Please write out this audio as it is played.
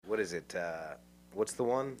is it? What's the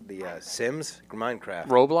one? The Sims? Minecraft.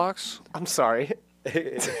 Roblox? I'm sorry.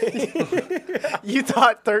 You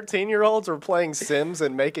thought 13-year-olds were playing Sims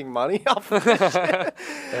and making money off of this shit?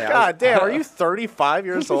 God damn, are you 35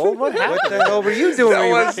 years old? What happened? What the hell were you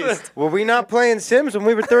doing? Were we not playing Sims when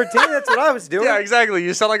we were 13? That's what I was doing. Yeah, exactly.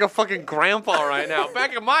 You sound like a fucking grandpa right now.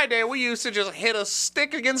 Back in my day, we used to just hit a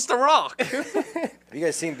stick against a rock. Have you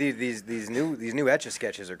guys seen these new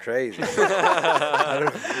Etch-a-Sketches are crazy. This is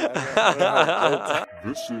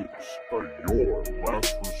a Your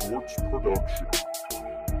Last Resorts production.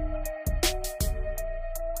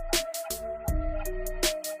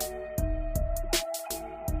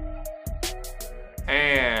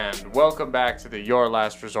 And welcome back to the Your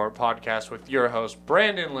Last Resort podcast with your host,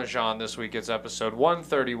 Brandon Lejean. This week it's episode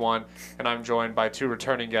 131, and I'm joined by two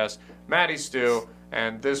returning guests, Maddie Stu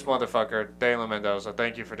and this motherfucker, Dalen Mendoza.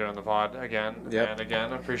 Thank you for doing the pod again and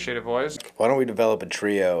again. Appreciate it, boys. Why don't we develop a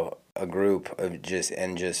trio, a group of just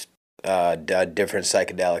a different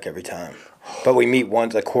psychedelic every time? But we meet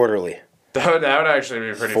once quarterly. That would actually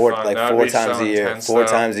be pretty fun. Like four times a year. Four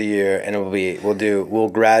times a year, and we'll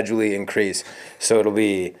gradually increase. So it'll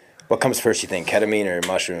be, what comes first, you think, ketamine or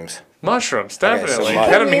mushrooms? Mushrooms, definitely. Okay,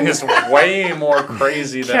 so ketamine is way more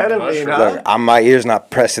crazy than mushrooms. Look, my ear's not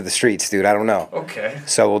pressed to the streets, dude. I don't know. Okay.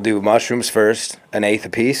 So we'll do mushrooms first, an eighth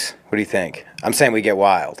apiece. What do you think? I'm saying we get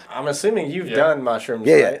wild. I'm assuming you've done mushrooms,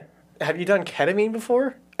 yeah, right? Yeah. Have you done ketamine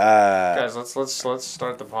before? Guys, let's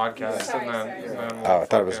start the podcast and then I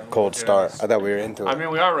thought it was a cold start. I thought we were into it. I mean,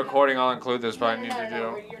 we are recording. I'll include this, but I need to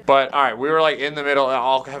do. But all right, we were like in the middle.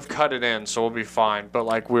 I'll have cut it in, so we'll be fine. But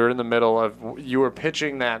like we were in the middle of. You were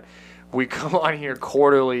pitching that we come on here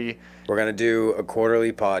quarterly. We're gonna do a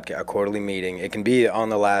quarterly podcast, a quarterly meeting. It can be on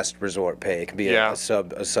the Last Resort pay. It can be a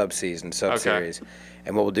sub season, sub series. Okay.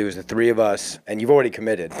 And what we'll do is the three of us, and you've already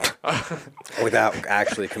committed without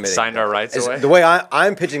actually committing. Signed our rights away? The way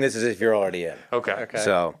I'm pitching this is if you're already in. Okay.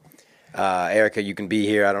 So, Erica, you can be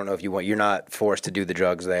here. I don't know if you want. You're not forced to do the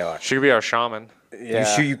drugs. They are. She could be our shaman.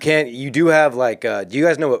 Yeah. You can't. You do have like. Do you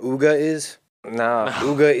guys know what Uga is? No.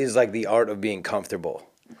 Uga is like the art of being comfortable.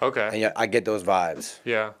 Okay. And yeah, I get those vibes.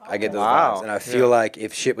 Yeah. I get those vibes. And I feel like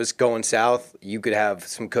if shit was going south, you could have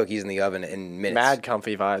some cookies in the oven in minutes. Mad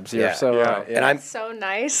comfy vibes. You're so right. And I'm so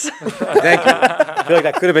nice. Thank you. I feel like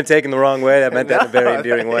that could have been taken the wrong way. That meant that in a very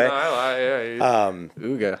endearing way.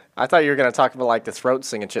 Ooga. I thought you were going to talk about like the throat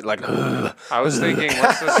singing shit. Like, I was thinking,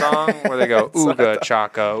 what's the song where they go, Ooga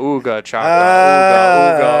Chaka, Ooga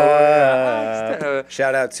Chaka, Ooga, Ooga.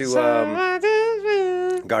 Shout out to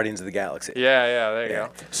Guardians of the Galaxy. Yeah, there you go.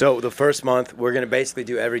 So the first month, we're gonna basically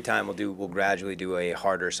do every time we'll gradually do a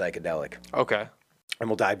harder psychedelic. Okay. And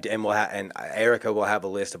we'll dive and Erica will have a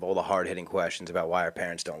list of all the hard hitting questions about why our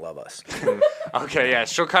parents don't love us. Okay, yeah,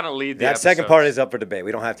 she'll kind of lead the episode. Second part is up for debate.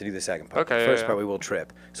 We don't have to do the second part. Okay. The first part we will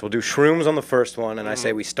trip. So we'll do shrooms on the first one, and I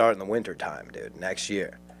say we start in the winter time, dude, next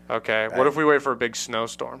year. Okay. Right? What if we wait for a big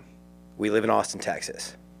snowstorm? We live in Austin,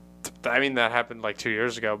 Texas. I mean, that happened like 2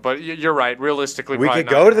 years ago, but you're right. Realistically, we could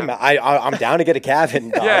go to the. I'm down to get a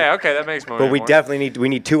cabin. Dog. Yeah, okay, that makes more. But we definitely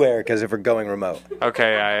need two Ericas if we're going remote.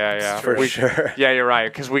 Okay, yeah. For sure. Yeah, you're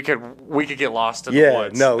right, because we could get lost in the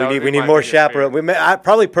woods. No, we need more chaperone.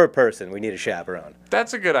 Probably per person. We need a chaperone.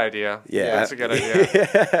 That's a good idea. Yeah, that's a good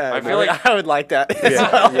idea. I feel like I would like that.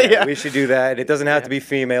 Yeah, we should do that. It doesn't have to be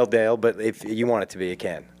female, Dale, but if you want it to be, it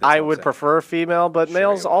can. I would prefer female, but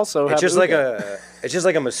males also have. It's just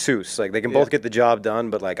like a masseuse. Like they can both get the job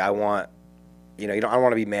done, but like I want, I don't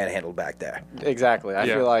want to be manhandled back there. Exactly. I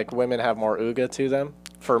feel like women have more ooga to them.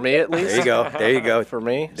 For me, at least. There you go. For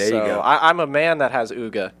me. There you go. I'm a man that has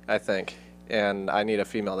ooga, I think. And I need a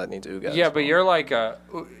female that needs ooga. Yeah, but you're like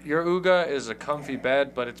your ooga is a comfy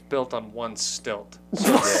bed, but it's built on one stilt.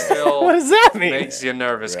 So it still what does that mean? Makes you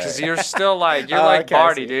nervous because you're still like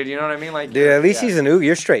Barty, dude. You know what I mean? Like, dude, at least he's an ooga.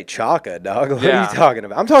 You're straight chaka, dog. What are you talking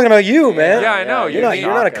about? I'm talking about you, man. Yeah, I know.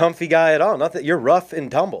 You're not a comfy guy at all. Nothing. You're rough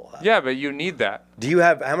and tumble. Yeah, but you need that. Do you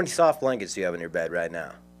have how many soft blankets do you have in your bed right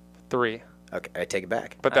now? 3. Okay, I take it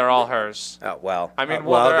back. But they're all hers. Oh, well. I mean,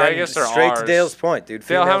 I guess they're straight ours. to Dale's point, dude.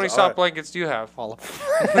 Dale, how many soft blankets do you have? All of them.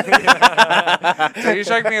 So you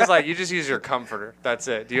strike me as like, you just use your comforter. That's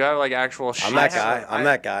it. Do you have like actual sheets? I'm that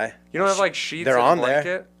guy. You don't have like sheets They're and on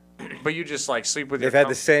blanket? But you just like sleep with They've had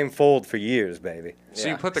the same fold for years, baby. So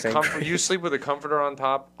you put the comfort. You sleep with a comforter on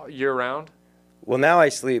top year round? Well, now I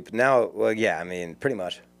sleep. Yeah, I mean, pretty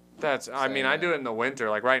much. I mean, I do it in the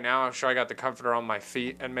winter. Like right now, I'm sure I got the comforter on my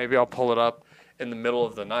feet, and maybe I'll pull it up in the middle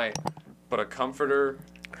of the night. But a comforter.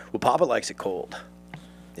 Well, Papa likes it cold.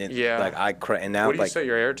 Yeah. Like and now what do you set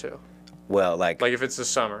your air to? Well, like if it's the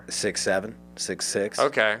summer. 6'7", 6'6".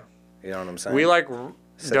 Okay. You know what I'm saying? We like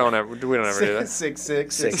don't ever do that.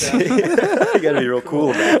 6'6". You gotta be real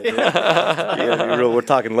cool about it. You gotta be real. We're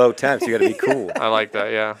talking low temps. You gotta be cool. I like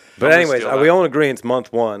that. Yeah. But anyways, we all agree it's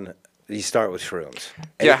month 1. You start with shrooms.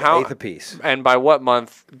 Eighth a piece. And by what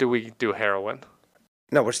month do we do heroin?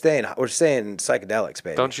 No, we're staying psychedelics,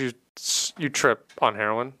 baby. Don't you trip on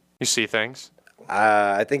heroin? You see things.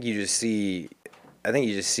 I think you just see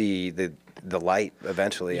the light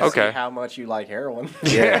eventually. Okay. See how much you like heroin.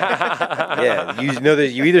 Yeah. Yeah. You know that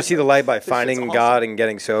you either see the light by finding God and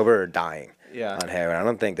getting sober or dying. Yeah. On heroin. I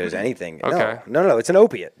don't think there's anything. Okay. No. It's an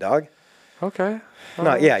opiate, dog. Okay.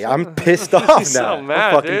 No, yeah, I'm pissed off now. So mad,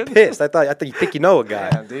 I'm fucking dude. pissed. I thought you think you know a guy.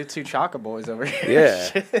 Yeah, dude, 2 Chaka boys over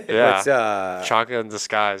here. Yeah. Yeah. Chaka in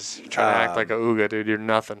disguise. You're trying to act like a ooga, dude. You're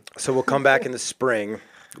nothing. So we'll come back in the spring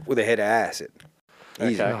with a hit of acid.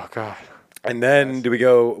 Easy. Okay. Oh God. And then do we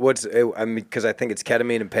go? Because I think it's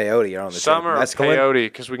ketamine and peyote are on the Summer or mescaline? peyote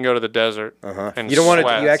because we can go to the desert. And You don't want to.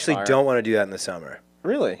 sweat. You actually Fire. don't want to do that in the summer.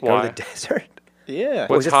 Really? Why? Go to the desert. Yeah.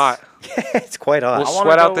 What's hot? Yeah, it's quite hot. We'll wanna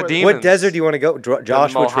sweat go out the with- demons. What desert do you want to go?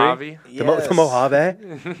 Joshua Tree? Mojave. The Mojave?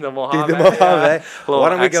 The Mojave. The Mojave. Little Why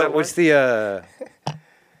don't we go? accent What's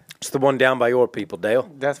the one down by your people,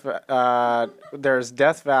 Dale? There's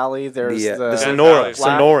Death Valley. There's The Valley.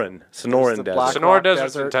 Sonoran There's the Desert. Black Sonora Rock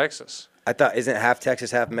Desert's in Desert. Texas. I thought isn't it half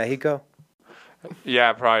Texas, half Mexico? Yeah,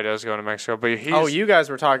 it probably does go to Mexico, but he's. Oh, you guys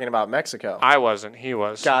were talking about Mexico. I wasn't. He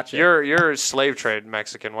was. Gotcha. You're slave trade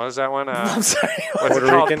Mexican. What is that one? I'm sorry. What's it Puerto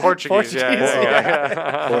called? Rican? Portuguese. Yeah,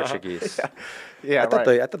 yeah. Portuguese. Yeah, I thought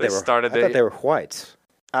right. they started were whites.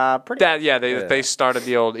 Pretty They started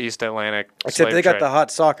the old East Atlantic. Except slave they got trade. the hot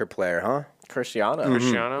soccer player, huh? Cristiano.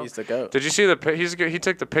 Cristiano. He's the GOAT. Did you see he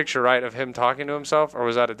took the picture right of him talking to himself, or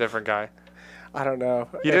was that a different guy? I don't know.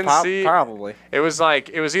 You didn't see? Probably. It was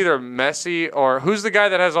either Messi or who's the guy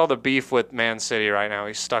that has all the beef with Man City right now?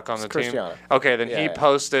 He's stuck on the team. Cristiano. Okay, then he Yeah.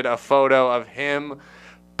 posted a photo of him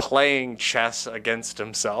playing chess against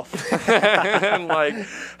himself, and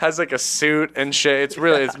has a suit and shit. It's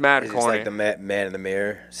mad It's corny. like the man in the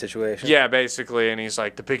mirror situation. Yeah, basically, and he's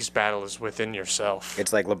like, the biggest battle is within yourself.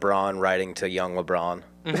 It's like LeBron writing to young LeBron.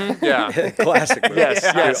 Yeah. Classic move. Yes,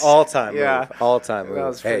 Dude, yes. all-time Yeah. move. All-time That move.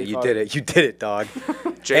 was Hey, pretty you funny. did it. You did it, dog.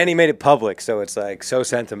 And he made it public, so it's like so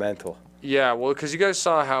sentimental. Yeah, well, because you guys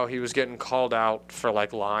saw how he was getting called out for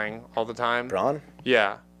lying all the time. LeBron?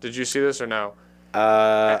 Yeah. Did you see this or no?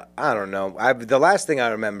 I don't know. The last thing I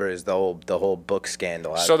remember is the whole book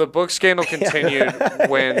scandal. So the book scandal continued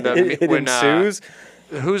when it ensues.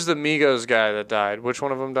 Who's the Migos guy that died? Which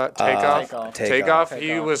one of them died? Takeoff. Takeoff.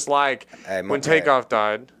 He was like Hey, when okay. Takeoff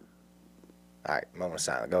died. All right, moment of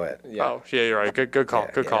silence. Go ahead. Yeah. Oh yeah, you're right. Good call.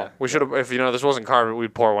 Yeah, Good call. yeah. We should have. If this wasn't carbon,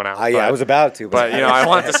 we'd pour one out. Yeah, I was about to. But I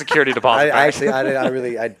want the security deposit.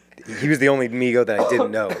 He was the only Migo that I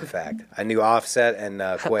didn't know. In fact, I knew Offset and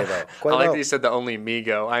Quavo. I like that you said the only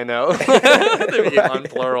Migo. I know. They became on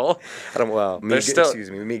plural. I don't. Well, Miga, still-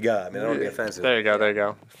 excuse me, Miga. I mean, I don't want to be offensive. There you go. There you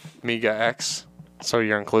go. Miga X. So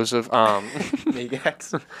you're inclusive.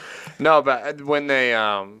 Megax. No, but when they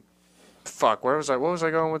where was I? What was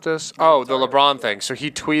I going with this? Oh, the LeBron thing. So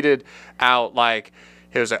he tweeted out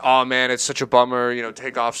he was like, "Oh man, it's such a bummer.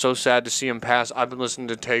 Takeoff. So sad to see him pass. I've been listening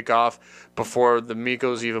to Takeoff before the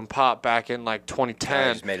Migos even popped back in 2010."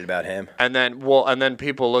 I just made it about him. And then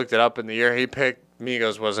people looked it up in the year he picked.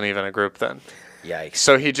 Migos wasn't even a group then. Yikes.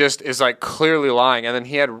 So he just is clearly lying. And then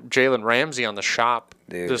he had Jalen Ramsey on the shop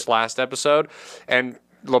this last episode, and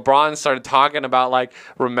LeBron started talking about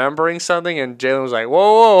remembering something, and Jalen was like,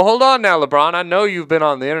 whoa, hold on now, LeBron. I know you've been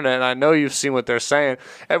on the internet, and I know you've seen what they're saying.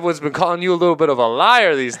 Everyone's been calling you a little bit of a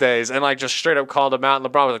liar these days, and just straight up called him out.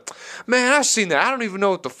 And LeBron was like, man, I've seen that. I don't even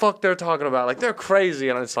know what the fuck they're talking about. They're crazy.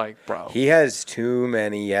 And it's like, bro. He has too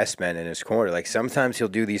many yes men in his corner. Sometimes he'll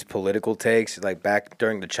do these political takes, back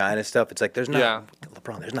during the China stuff. It's there's not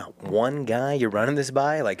LeBron. There's not one guy you're running this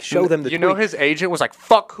by. Show them the. You know, his agent was like,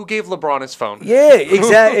 fuck, who gave LeBron his phone? Yeah,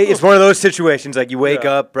 exactly. It's one of those situations you wake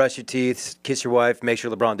up, brush your teeth, kiss your wife, make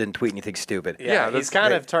sure LeBron didn't tweet anything stupid. Yeah, he's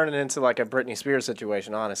kind of turning into a Britney Spears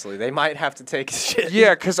situation, honestly. They might have to take his shit.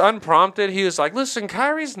 Yeah, because unprompted, he was like, listen,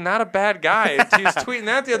 Kyrie's not a bad guy. He was tweeting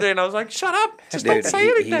that the other day, and I was like, shut up. Just don't say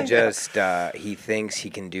anything. He just he thinks he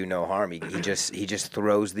can do no harm. He just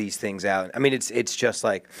throws these things out. I mean, it's just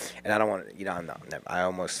and I don't want to, I'm not. I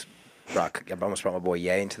almost brought my boy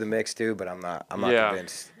Ye into the mix too, but I'm not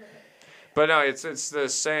convinced. But no, it's the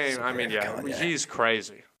same. I mean, Come on, he's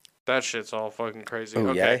crazy. That shit's all fucking crazy.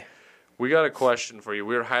 Ooh, okay, Ye? we got a question for you.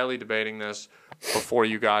 We were highly debating this before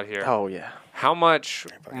you got here. Oh, yeah. How much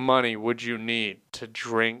money would you need to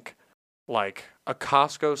drink a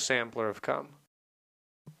Costco sampler of cum?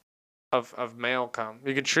 of male cum.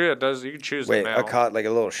 You can choose You can choose Wait, the male. like a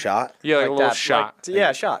little shot? Yeah, like a little that, shot.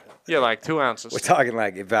 Yeah, shot. Yeah, like 2 ounces. We're talking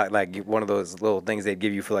like about like one of those little things they'd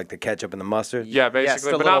give you for like the ketchup and the mustard. Yeah, Yes,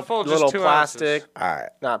 basically, the but little, not full. little Just 2 plastic. ounces. All right.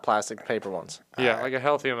 Not plastic, paper ones. Yeah, like a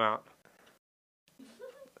healthy amount.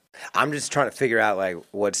 I'm just trying to figure out like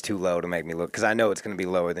what's too low to make me look, because I know it's going to be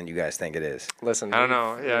lower than you guys think it is. Listen, I don't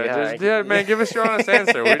know. Yeah, Yeah, man, give us your honest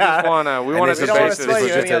answer. We just wanna And to this is don't wanna base just- sway this you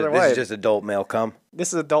is any just a- other This way. is just adult male cum.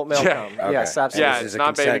 This is adult male Yeah. cum. Okay. Yes, And absolutely. Yeah, this it's is a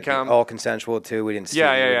not baby cum. All consensual too. We didn't see.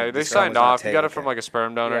 Yeah. They this signed cum was not off. You got it taken. from like a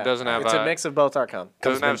sperm donor. It doesn't have It's a mix of both our cum.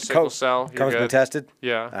 doesn't have been- sickle cum- cell. You're Cum's been good. tested.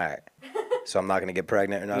 Yeah. All right. So I'm not going to get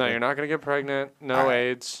pregnant or nothing. No, you're not gonna get pregnant. No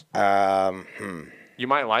AIDS. Hmm. You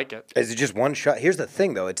might like it. Is it just one shot? Here's the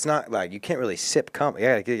thing, though. It's not like you can't really sip cum. You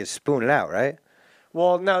got to spoon it out, right?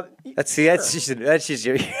 Well, no. That's just an ooze. It's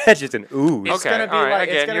Okay, gonna be all right. like-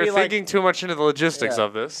 it's Again, gonna you're be like- thinking too much into the logistics Yeah.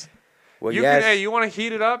 of this. Well, You yes. can, hey, you want to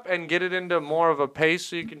heat it up and get it into more of a paste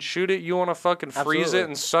so you can shoot it. You want to fucking freeze it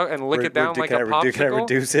and lick it down like can a popsicle. Can I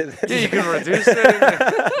reduce it? Yeah, you can reduce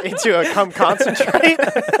it. Into a cum concentrate.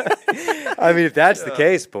 I mean, if that's the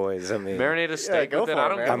case, boys. I mean, Marinate a steak go with it. for I it,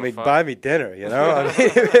 don't man. give I a mean, fuck. buy me dinner. You know, I mean,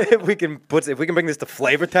 if we can bring this to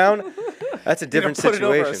Flavortown, that's a different Put it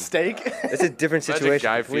over a situation. steak. It's a different Imagine situation.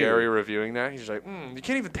 Guy completely. Fieri reviewing that. He's like, you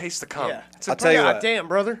can't even taste the cum. Yeah. It's I'll tell you God what. damn,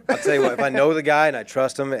 brother. I'll tell you what. If I know the guy and I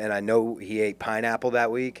trust him and I know he ate pineapple that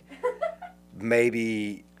week,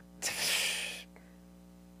 maybe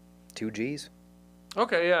 2 G's.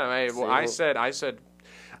 Okay, yeah. Hey, well, I said.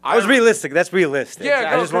 I was realistic. That's realistic.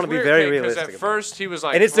 Yeah, I just want to be very realistic. Because at first he was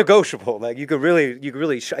like, and it's negotiable. Like you could really,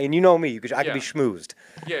 and you know me, I could be Yeah. schmoozed.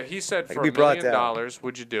 Yeah, he said could for be $1 brought million, down.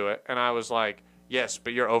 would you do it? And I was like, yes,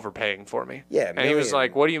 but you're overpaying for me. Yeah, And he was million.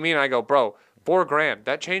 like, what do you mean? I go, bro, $4,000.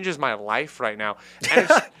 That changes my life right now. And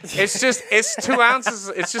it's 2 ounces.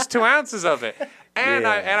 It's just 2 ounces of it. And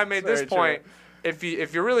I made this very true. point. If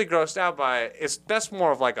you're really grossed out by it, that's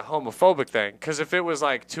more of like a homophobic thing. Because if it was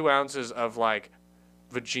like 2 ounces of like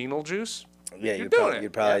vaginal juice, Yeah, You're you'd doing probably, it.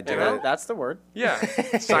 you'd probably do know? it. That's the word. yeah,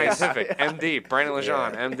 scientific, MD, Brandon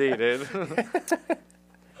Lejean, MD, dude.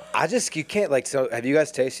 You can't like. So, have you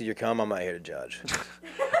guys tasted your cum? I'm not here to judge.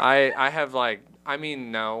 I have like, I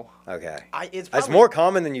mean, no. Okay. It's It's more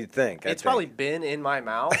common than you'd think. I It's think. probably been in my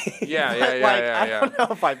mouth. Yeah, But, I don't know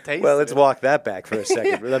if I've tasted Well, let's it. walk that back for a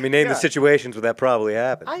second. Let me name the Yeah. situations where that probably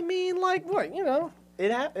happened. I mean, like what? You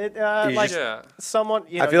like just- Yeah. someone.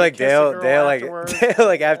 I feel like Dale, afterwards. Dale,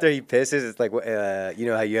 like after he pisses, it's like you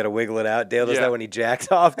know how you got to wiggle it out. Dale does Yeah. that when he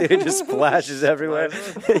jacks off, dude. It just splashes everywhere.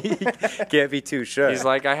 You can't be too sure. He's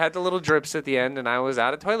like, I had the little drips at the end, and I was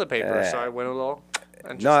out of toilet paper, so Yeah. I went a little.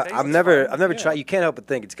 And just no, tasted I've it. never tried. You can't help but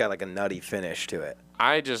think it's got like a nutty finish to it.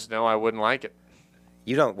 I just know I wouldn't like it.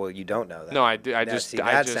 You don't. Well, you don't know that. No, I do. I Now, just. see,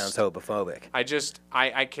 I that just. sounds homophobic.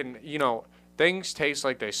 I can. Things taste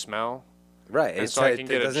like they smell, Right. and so I can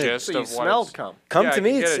get a doesn't- gist So you of what smelled it's. cum. Come Yeah, to I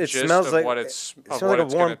me, can get a it gist smells of like what it's it of smells what like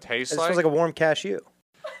it's a warm. gonna taste it like. smells like a warm cashew.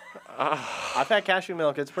 I've had cashew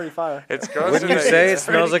milk. It's pretty fire. It's gross. Wouldn't you isn't say it It's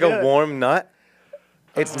smells like pretty a good. warm nut?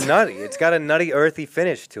 It's nutty. It's got a nutty, earthy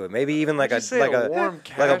finish to it. Maybe even like Why'd a you say like a a warm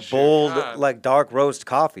like a cashew? bold God. like dark roast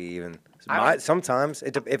coffee even. Sometimes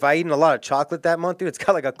if I eaten a lot of chocolate that month, dude, it's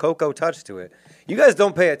got like a cocoa touch to it. You guys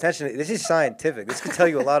don't pay attention. This is scientific. This can tell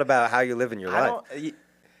you a lot about how you live in your life.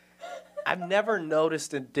 I've never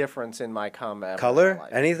noticed a difference in my cum ever in Color? my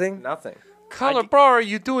life. Anything? Nothing. Color, bro, are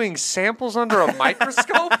you doing samples under a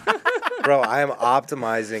microscope? Bro, I am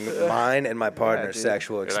optimizing mine and my partner's dude.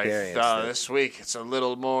 sexual You're like, experience. this week it's a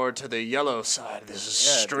little more to the yellow side. This is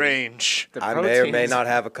strange. The I may or protein may is- not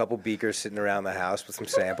have a couple beakers sitting around the house with some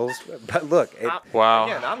samples, but look, Wow.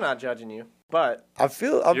 Again, I'm not judging you, but I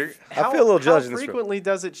feel You're- a little how judging this. frequently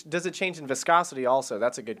does it change in viscosity? Also,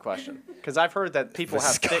 that's a good question because I've heard that people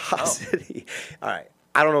have thick cum. Viscosity. All right,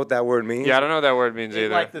 I don't know what that word means. Yeah, I don't know what that word means either.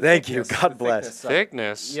 Like the Thank you. thickness- God the bless. thickness of-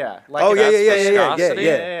 Thickness. Yeah. Like Oh if yeah, that's viscosity?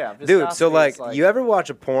 Yeah. Dude, so Viscosity like, is like- you ever watch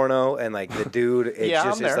a porno and like the dude, it Yeah,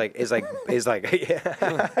 just I'm is there. like,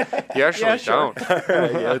 yeah, You actually Yeah, sure. don't.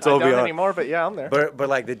 yeah, it's I all don't beyond. anymore, but yeah, I'm there. But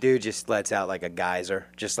like the dude just lets out like a geyser,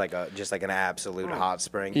 just like an absolute hot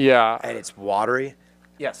spring. Yeah. and it's watery.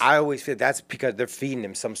 Yes. I always feel that's because they're feeding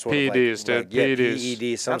him some sort PEDs, of dude, like yeah, PEDs.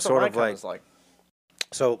 PED, some That's what sort my of cum like. is like.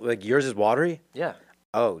 So like yours is watery. Yeah.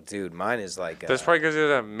 Oh, dude, mine is like. That's probably because you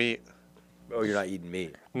have meat, Oh, you're not eating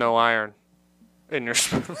meat. no iron in your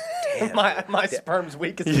sperm. Damn, My sperm's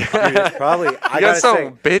weak as dude, it's probably. I You got gotta some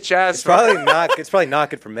say, bitch ass. it's probably not. It's probably not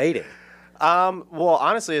good for mating. Well,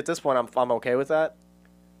 honestly, at this point, I'm okay with that.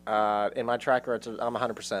 In my track record, I'm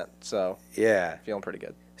 100%, so Yeah. feeling pretty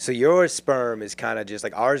good. So your sperm is kind of just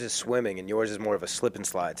like ours is swimming, and yours is more of a slip and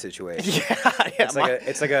slide situation. Yeah.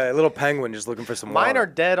 It's like a little penguin just looking for some water. Mine are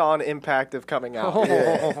dead on impact of coming out.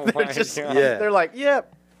 They're like,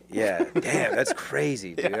 yep. Yeah. Damn, that's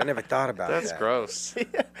crazy, dude. I never thought about that. That's gross.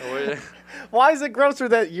 Yeah. Why is it grosser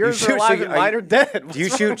that yours are alive and mine are dead? Do you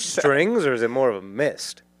shoot strings, or is it more of a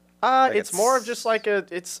mist? Like it's more of just like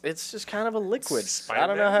it's just kind of a liquid. Spider-Man? I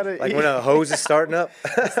don't know how to. Like when a hose is starting up?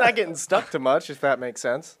 It's not getting stuck too much, if that makes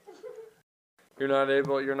sense. You're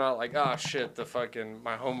not like, oh shit,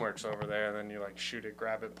 my homework's over there, and then you like shoot it,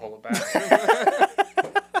 grab it, pull it back.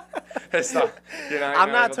 It's not,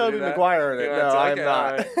 I'm not Tobey Maguire in it. No, I'm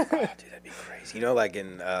not. Oh, dude, that'd be crazy. You know, like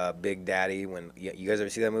in Big Daddy, when you guys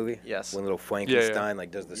ever see that movie? Yes. When little Frankenstein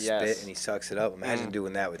like does the spit and he sucks it up. Imagine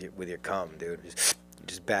doing that with your cum, dude.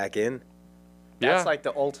 Just back in. That's like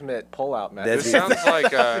the ultimate pull-out method. This sounds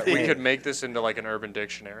like we could make this into like an Urban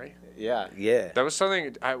Dictionary. Yeah. Yeah. That was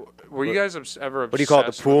something. Were you guys ever? What do you call it?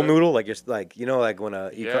 The pool noodle? Like just like like when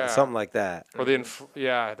something like that. Or the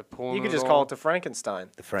pool noodle. You could just call it the Frankenstein.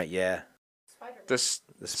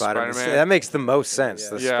 The Spider-Man. That makes the most sense.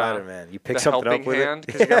 The Spider-Man. You pick something up with hand,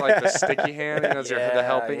 because you got like the sticky hand. The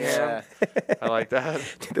helping hand. I like that.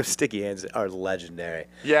 Dude, those sticky hands are legendary.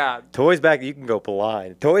 Yeah. Toys back, you can go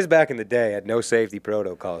blind. Toys back in the day had no safety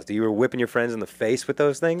protocols. You were whipping your friends in the face with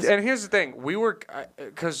those things? And here's the thing. We were,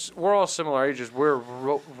 because we're all similar ages, we're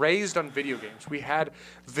raised on video games. We had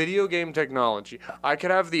video game technology. I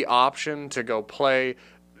could have the option to go play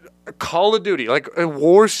Call of Duty, like a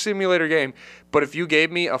war simulator game. But if you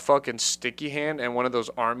gave me a fucking sticky hand and one of those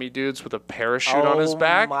army dudes with a parachute on his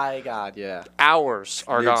back, oh my God, yeah, hours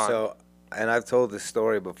are gone. So, and I've told this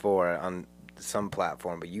story before on some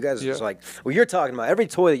platform, but you guys are just like, well, you're talking about every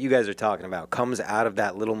toy that you guys are talking about comes out of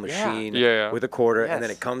that little machine with a quarter, and then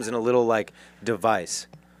it comes in a little like device.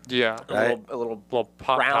 Yeah, right? a little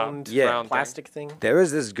pop round plastic thing. There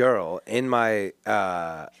was this girl in my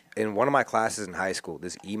in one of my classes in high school,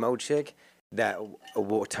 this emo chick that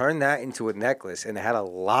turned that into a necklace, and it had a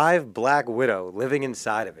live Black Widow living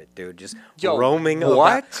inside of it, dude, just roaming.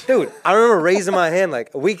 What? Dude, I remember raising my hand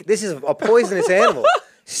like, this is a poisonous animal.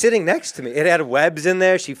 Sitting next to me. It had webs in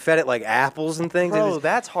there. She fed it like apples and things. Bro,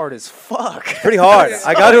 that's hard as fuck. Pretty hard.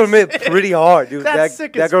 I got to admit, pretty hard, dude. That's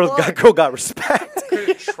sick as fuck. That girl got respect. Could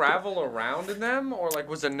it travel around in them, or like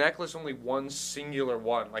was the necklace only one singular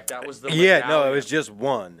one? Like that was the medallion? No, it was just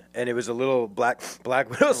one, and it was a little black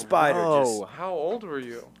widow spider. Oh, how old were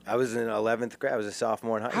you? I was in 11th grade. I was a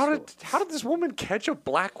sophomore in high school. How did this woman catch a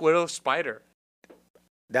Black Widow spider?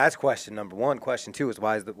 That's question number one. Question two is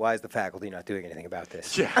why is the faculty not doing anything about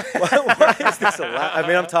this? Yeah. why is this allowed? I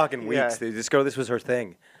mean, I'm talking weeks, dude. This girl, this was her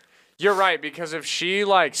thing. You're right, because if she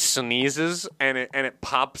like sneezes and it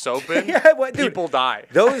pops open, people die.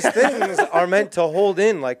 Those things are meant to hold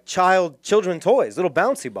in like children toys, little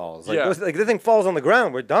bouncy balls. Like, the thing falls on the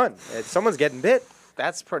ground, we're done. Someone's getting bit.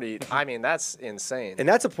 That's pretty. I mean, that's insane. And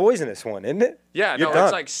that's a poisonous one, isn't it? Yeah, no,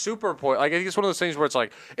 it's like super poison. Like I think it's one of those things where it's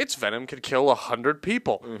like its venom could kill 100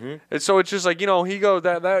 people, and so it's just like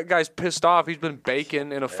that guy's pissed off. He's been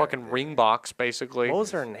baking in a fucking ring box, basically. What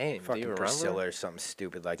was her name? Fucking Priscilla or something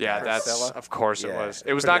stupid like that. Yeah, Priscilla? Of course it was.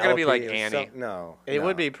 It was not going to be like Annie. It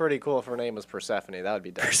would be pretty cool if her name was Persephone. That would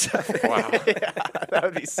be dope. Wow, that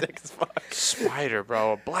would be sick as fuck. Spider,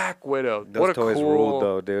 bro, a Black Widow. Those what a toys cool... ruled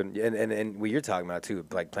though, dude. And what you're talking about too,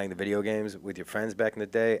 like playing the video games with your friends back in the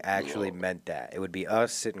day, actually meant that. It would be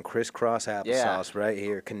us sitting crisscross applesauce right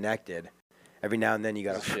here, connected. Every now and then you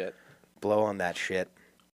gotta blow on that shit.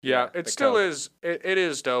 Yeah, it still is. It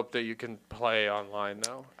is dope that you can play online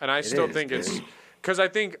though, and I still think it's because I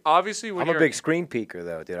think obviously when I'm a big screen peeker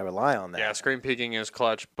though, dude. I rely on that. Yeah, screen peeking is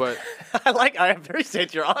clutch, but I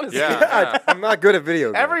appreciate your honesty. Yeah, I'm not good at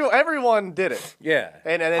video games. Everyone did it. Yeah,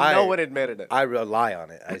 and then no one admitted it. I rely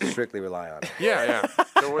on it. I strictly rely on it. Yeah.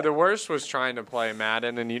 The worst was trying to play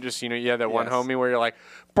Madden, and you just you had that one homie where you're like,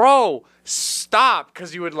 bro, stop,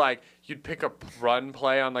 because you'd pick a run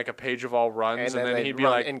play on like a page of all runs, and then he'd be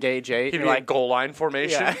like engage 8. He'd be like goal line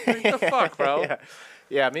formation. Yeah. What the fuck, bro?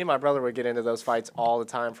 Yeah, me and my brother would get into those fights all the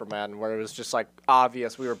time for Madden, where it was just like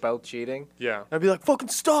obvious we were both cheating. Yeah, I'd be like, "Fucking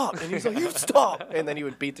stop!" and he's like, "You stop!" and then he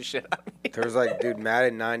would beat the shit out of me. There was like, dude,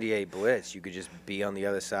 Madden 98 Blitz. You could just be on the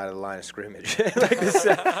other side of the line of scrimmage. Like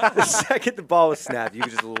the second the ball was snapped, you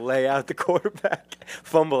could just lay out the quarterback,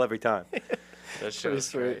 fumble every time. That shit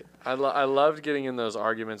was great. I loved getting in those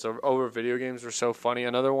arguments over video games. Were so funny.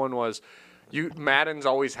 Another one was, Maddens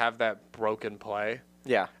always have that broken play.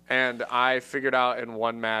 Yeah. And I figured out in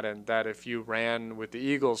one Madden that if you ran with the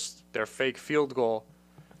Eagles their fake field goal,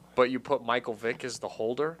 but you put Michael Vick as the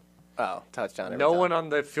holder, Oh, touchdown every No time. one on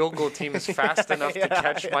the field goal team is fast enough to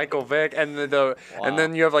catch Michael Vick, and and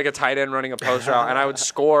then you have like a tight end running a post route, and I would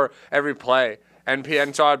score every play, and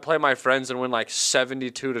so I'd play my friends and win like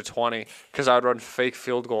 72-20 because I would run fake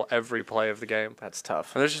field goal every play of the game. That's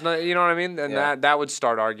tough. And there's just you know what I mean, and that would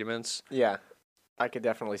start arguments. Yeah, I could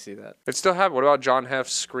definitely see that. It still happened. What about John Heft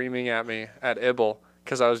screaming at me at Ibble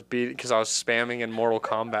because I was spamming in Mortal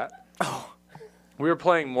Kombat? Oh, we were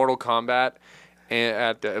playing Mortal Kombat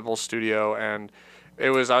at the Ibble studio, and I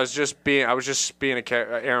was just being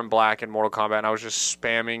Aaron Black in Mortal Kombat, and I was just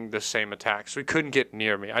spamming the same attack. So he couldn't get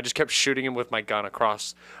near me. I just kept shooting him with my gun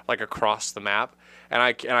across the map, and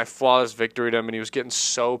I flawless victoried him, and he was getting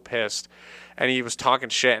so pissed, and he was talking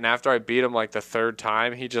shit. And after I beat him like the third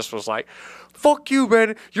time, he just was like, "Fuck you,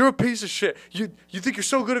 Brandon. You're a piece of shit. You think you're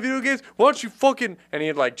so good at video games? Why don't you fucking..." And he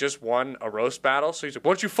had like just won a roast battle. So he's like, "Why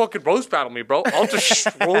don't you fucking roast battle me, bro? I'll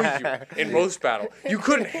destroy you in roast battle. You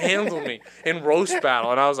couldn't handle me in roast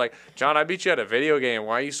battle." And I was like, "John, I beat you at a video game.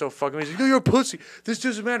 Why are you so fucking..." He's like, "No, you're a pussy. This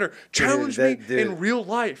doesn't matter. Challenge me in real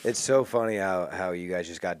life." It's so funny how you guys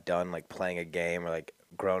just got done like playing a game or like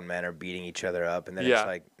grown men are beating each other up, and then it's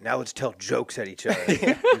like, now let's tell jokes at each other.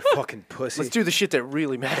 You fucking pussy. Let's do the shit that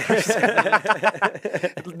really matters.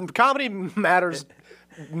 Comedy matters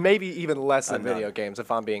maybe even less than video games,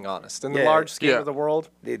 if I'm being honest. In the large scheme of the world.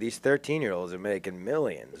 Dude, these 13-year-olds are making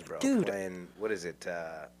millions, bro. Dude. Playing, what is it?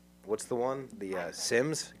 What's the one? The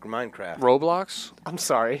Sims? Minecraft. Roblox? I'm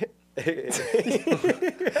sorry.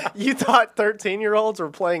 You thought 13-year-olds were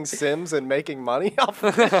playing Sims and making money off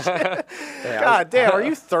of this shit? God damn, are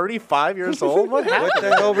you 35 years old? What happened? What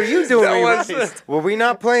the hell were you doing? Were we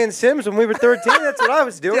not playing Sims when we were 13? That's what I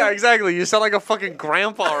was doing. Yeah, exactly. You sound like a fucking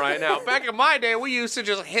grandpa right now. Back in my day, we used to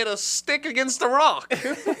just hit a stick against a rock.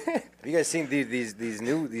 Have you guys seen these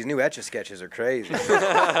new Etch-a-Sketches are crazy. You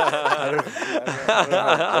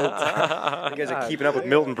guys are keeping up with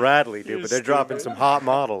Milton Bradley, dude, but they're dropping some hot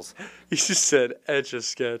models. You just said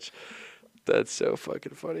Etch-a-Sketch. That's so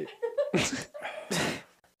fucking funny.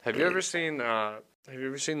 Have you ever seen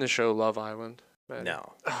the show Love Island? Man?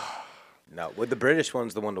 No. No. Well, the British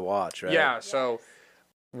one's the one to watch, right? Yeah, so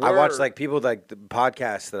I watched like people like the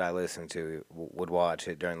podcasts that I listened to would watch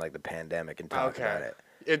it during like the pandemic and talk about it.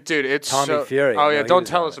 It's Tommy Fury. Oh yeah, don't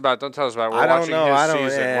tell us about it. We're watching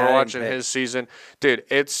his season. We're watching his season. Dude,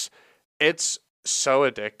 it's so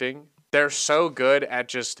addicting. They're so good at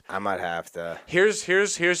just. I might have to. Here's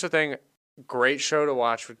the thing. Great show to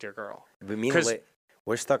watch with your girl.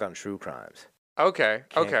 We're stuck on true crimes. Okay.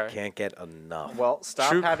 Can't get enough. Well,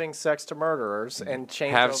 stop having sex to murderers and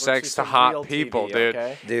change have over sex to to hot real people, TV, dude.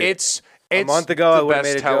 okay? Dude. It's a month ago, I would have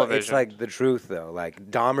made a television. joke. It's like the truth, though.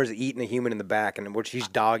 Like Dahmer's eating a human in the back, and she's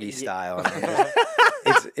doggy style.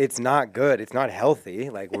 It's not good. It's not healthy.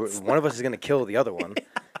 Like one of us is gonna kill the other one.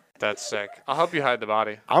 That's sick. I'll help you hide the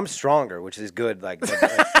body. I'm stronger, which is good. Like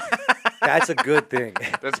that's a good thing.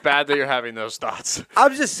 That's bad that you're having those thoughts.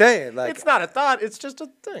 I'm just saying, like It's not a thought. It's just a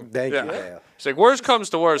thing. Thank you. Yeah. It's like worst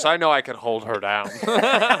comes to worst, I know I could hold her down.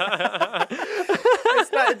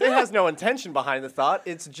 It has no intention behind the thought.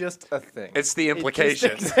 It's just a thing. It's the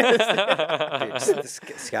implication. Dude,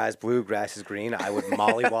 the sky's blue, grass is green. I would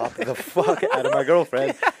mollywop the fuck out of my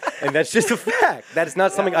girlfriend, and that's just a fact. That is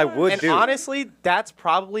not something I would do. And honestly, that's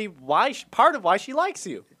probably part of why she likes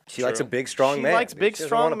you. She likes a big, strong man. She likes big,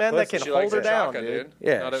 strong men that can hold her down, dude.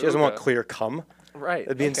 Yeah, she doesn't want clear cum. Right.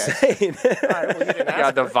 That'd be insane. All right, well, you didn't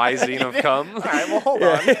ask Got the Visine of cum. All right, well, hold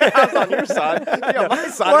on. I was on your side. Yeah, my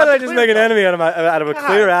side. Why did I just make an enemy out of a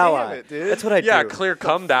clear ally? It, dude. That's what I do. Yeah, clear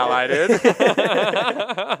cum ally, dude.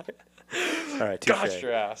 All right, Got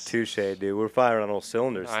your ass. Touche, dude. We're firing on all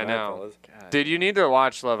cylinders. I know. Dude, you need to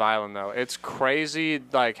watch Love Island, though. It's crazy,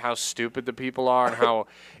 like, how stupid the people are and how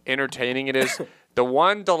entertaining it is. The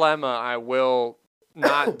one dilemma I will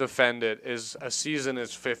not defend it is a season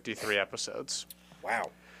is 53 episodes.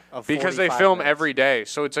 Wow. Because they film every day.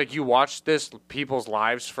 So it's like you watch this people's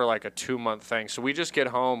lives for like a 2-month thing. So we just get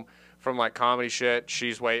home from like comedy shit.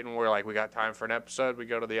 She's waiting. We're like, we got time for an episode. We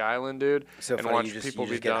go to the island, dude. So and funny, watch you just people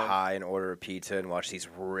get dumb. high and order a pizza and watch these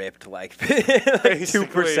ripped like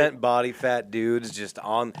 2% body fat dudes just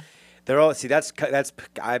on. They're all I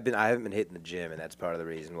haven't been hitting the gym, and that's part of the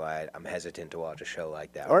reason why I'm hesitant to watch a show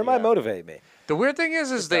like that. Or it might motivate me. The weird thing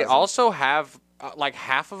is they also have like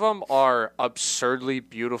half of them are absurdly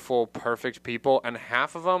beautiful, perfect people, and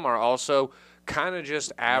half of them are also kind of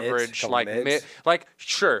just average, like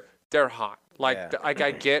sure they're hot, like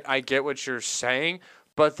I get what you're saying,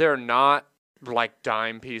 but they're not like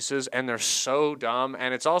dime pieces, and they're so dumb,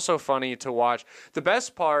 and it's also funny to watch. The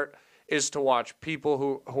best part is to watch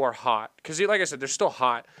people who are hot, because like I said, they're still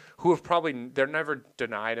hot, who have probably they're never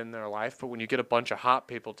denied in their life, but when you get a bunch of hot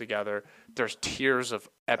people together, there's tears of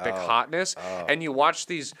epic hotness, and you watch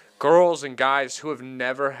these girls and guys who have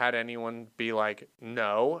never had anyone be like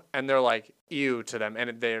no, and they're like ew to them,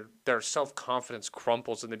 and their self-confidence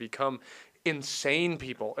crumples, and they become insane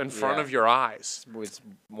people in front of your eyes. It's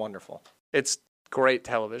wonderful. It's great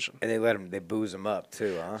television. And they booze them up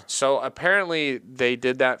too, huh? So apparently they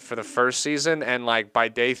did that for the first season, and like by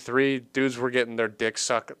day 3, dudes were getting their dick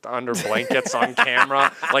sucked under blankets on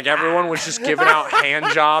camera. Like everyone was just giving out hand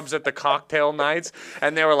jobs at the cocktail nights,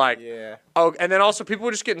 and they were like, oh, and then also people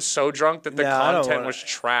were just getting so drunk that the content was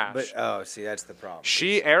trash. But see, that's the problem.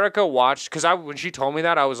 Erica watched, because when she told me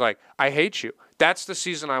that, I was like, I hate you. That's the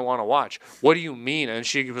season I want to watch. What do you mean? And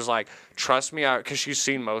she was like, trust me, because she's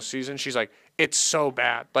seen most seasons. She's like, it's so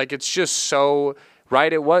bad. Like, it's just so,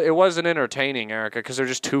 right? It wasn't entertaining, Erica, because they're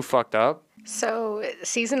just too fucked up. So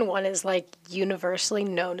season 1 is like universally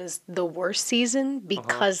known as the worst season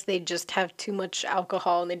because they just have too much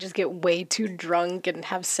alcohol and they just get way too drunk and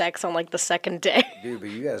have sex on like the second day. Dude, but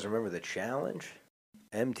you guys remember The Challenge?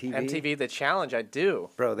 MTV, The Challenge, I do.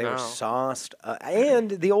 Bro, they were sauced. And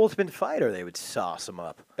The Ultimate Fighter, they would sauce them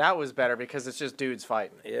up. That was better because it's just dudes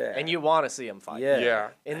fighting. Yeah. And you want to see them fight. Yeah.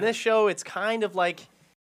 In this show, it's kind of like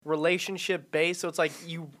relationship based, so it's like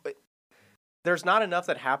there's not enough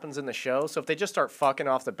that happens in the show, so if they just start fucking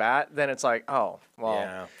off the bat, then it's like, oh,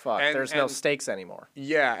 well, fuck, there's no stakes anymore.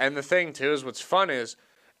 Yeah, and the thing, too, is what's fun is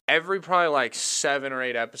every probably like 7 or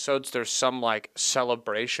 8 episodes, there's some like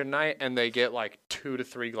celebration night, and they get like 2 to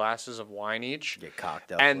 3 glasses of wine each. Get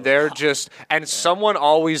cocked up. And they're just, and someone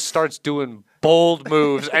always starts doing bold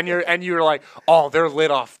moves, and you're like, oh, they're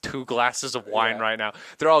lit off 2 glasses of wine right now.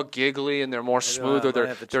 They're all giggly and they're more smooth, or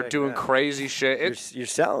they're doing crazy shit. You're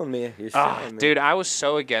selling me. You're selling me. Dude, I was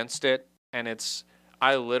so against it, and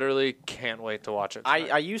I literally can't wait to watch it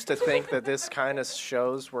tonight. I used to think that this kind of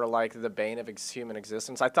shows were like the bane of human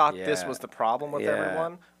existence. I thought this was the problem with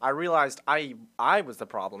everyone. I realized I was the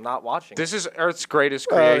problem, not watching. This is Earth's greatest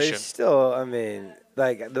creation. It's still, I mean,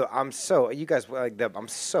 like I'm so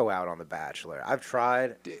out on The Bachelor. I've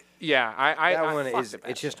tried. Yeah,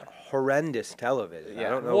 it's just horrendous television. I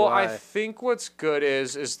don't know why. I think what's good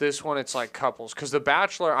is this one, it's like couples. Because The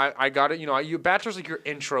Bachelor, I got it, Bachelor's like your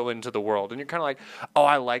intro into the world. And you're kind of like, oh,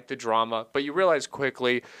 I like the drama. But you realize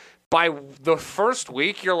quickly, by the first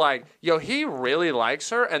week, you're like, yo, he really likes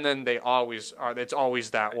her. And then they always are. It's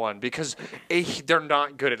always that one. Because they're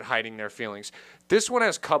not good at hiding their feelings. This one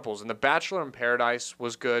has couples. And The Bachelor in Paradise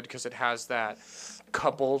was good because it has that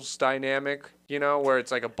couples dynamic, where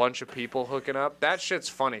it's like a bunch of people hooking up. That shit's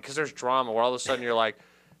funny because there's drama where all of a sudden you're like,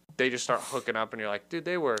 they just start hooking up and you're like, dude,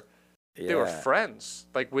 they were friends,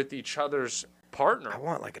 like with each other's partner. I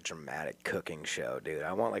want like a dramatic cooking show, dude.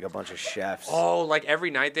 I want like a bunch of chefs. Oh, like every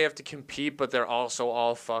night they have to compete, but they're also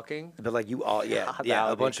all fucking. But like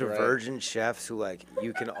a bunch of virgin chefs who like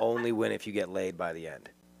you can only win if you get laid by the end.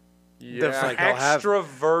 Yeah, like extra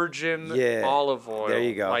virgin olive oil. There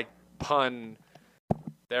you go. Like pun.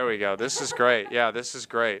 There we go. This is great. Yeah, this is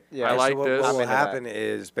great. Yeah, I like this. What will happen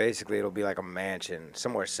is basically it'll be like a mansion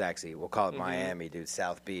somewhere sexy. We'll call it Miami, dude,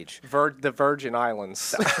 South Beach. The Virgin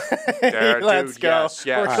Islands. Let's go. Yes.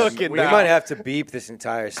 We're cooking we now. might have to beep this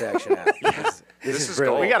entire section out. This is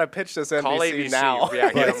brilliant. We got to pitch this NBC Call ABC now.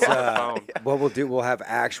 Yeah, get them on the phone. What we'll do, we'll have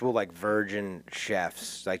actual like virgin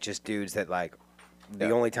chefs, like just dudes that like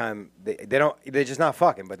the only time they're just not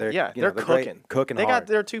fucking, but they're they're cooking. Cooking hard.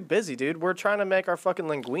 They're too busy, dude. We're trying to make our fucking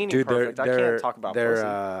linguine perfect. I can't talk about pussy.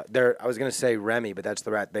 I was gonna say Remy, but that's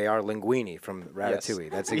the rat. They are Linguini from Ratatouille.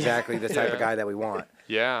 Yes. That's exactly the type of guy that we want.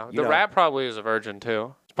 Yeah, the rat probably is a virgin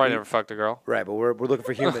too. He's probably never fucked a girl. Right, but we're looking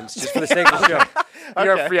for humans just for the sake of the show.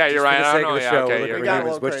 You're right. I don't know. We got a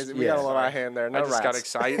little crazy. We got a little out of hand there. No I just got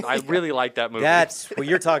excited. I really like that movie. That's what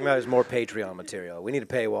you're talking about. Is more Patreon material. We need a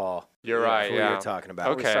paywall. You're right. For what you're talking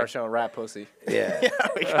about. Okay. We start showing rat pussy. Yeah.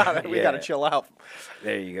 We gotta chill out.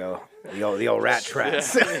 There you go. The old rat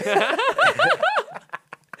traps.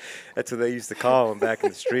 That's what they used to call them back in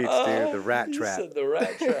the streets, dude. The rat trap. You said the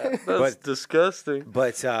rat trap. That's disgusting.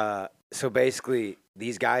 But so basically,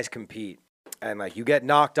 these guys compete, and like you get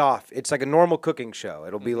knocked off. It's like a normal cooking show.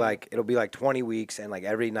 It'll be like 20 weeks, and like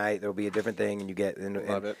every night there'll be a different thing, and you get.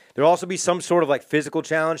 Love it. There'll also be some sort of like physical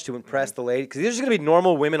challenge to impress the lady, because there's just gonna be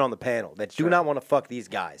normal women on the panel that do not want to fuck these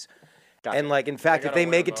guys. And like in fact, if they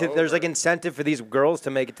make it to, there's like incentive for these girls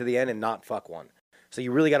to make it to the end and not fuck one. So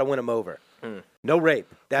you really got to win them over. No rape.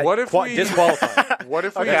 That what if we disqualified? What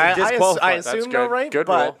if we I assume no rape. Good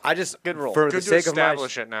but rule. I just good rule. For Good the to sake of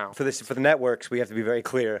establish it now. For the networks, we have to be very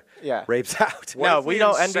clear. Yeah. Rape's out. What No, if we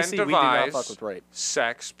don't. NBC, we do not incentivize fuck with rape.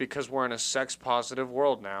 sex because we're in a sex-positive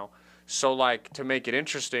world now. So, like, to make it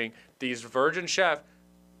interesting, these virgin chefs.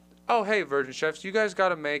 Oh, hey, virgin chefs, you guys got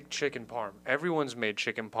to make chicken parm. Everyone's made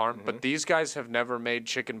chicken parm, but these guys have never made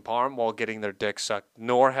chicken parm while getting their dick sucked,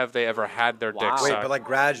 nor have they ever had their dick Wait, sucked. but like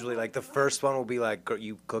gradually, like the first one will be like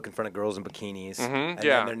you cook in front of girls in bikinis, and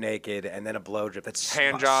then they're naked, and then a blowjob. That's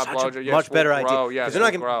hand job, blowjob. Yes, much better will grow, idea. yes, they're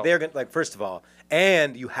not will gonna. grow. They're gonna like first of all,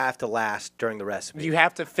 and you have to last during the recipe. You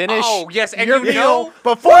have to finish. Oh, yes, and your you meal know-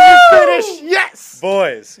 before you finish. Yes.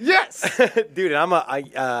 Boys, Yes. dude,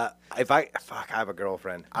 I have a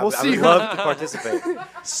girlfriend, I see would who- love to participate.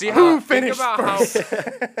 See how finished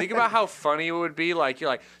think about how funny it would be. Like you're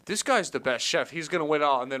like, this guy's the best chef. He's gonna win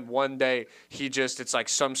all. And then one day it's like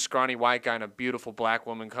some scrawny white guy and a beautiful black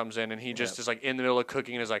woman comes in, and he just is like in the middle of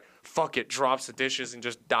cooking and is like, fuck it, drops the dishes and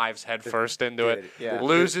just dives headfirst into it. Yeah.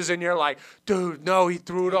 Loses, and you're like, dude, no, he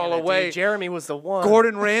threw it all away. Dude, Jeremy was the one.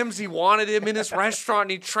 Gordon Ramsay wanted him in his restaurant,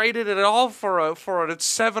 and he traded it all for a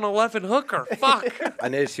 7-Eleven hooker. Fuck.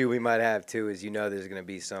 An issue we might have too is there's gonna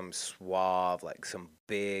be some suave, like some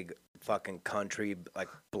big fucking country like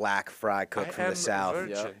black fry cook from the south.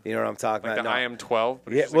 You know what I'm talking Like about? the I am 12.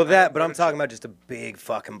 Yeah, well that, but I'm talking about just a big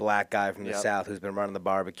fucking black guy from the south who's been running the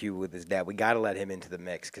barbecue with his dad. We got to let him into the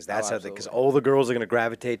mix because that's how because all the girls are gonna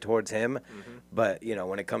gravitate towards him. But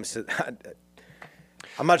when it comes to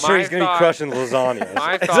I'm not sure he's going to be crushing lasagna.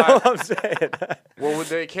 That's all I'm saying. Well,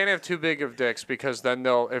 they can't have too big of dicks because then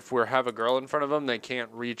if we have a girl in front of them, they can't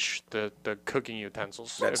reach the cooking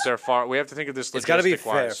utensils. If they're far, we have to think of this logistic-wise. It's got to be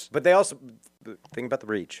fair. But they also think about the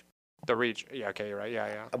reach. The reach. Yeah, okay, you're right.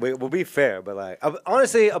 Yeah. We'll be fair, but like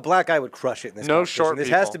honestly, a black guy would crush it in this No short This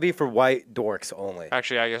people. has to be for white dorks only.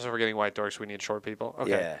 Actually, I guess if we're getting white dorks, we need short people. Okay.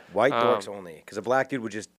 Yeah, white dorks only. Because a black dude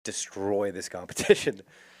would just destroy this competition.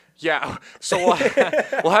 Yeah, so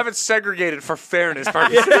we'll have it segregated for fairness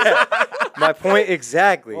purposes. My point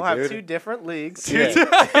exactly, We'll have dude. two different leagues.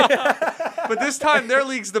 But this time, their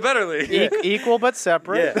league's the better league. Equal but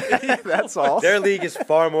separate. Yeah. That's all. Their league is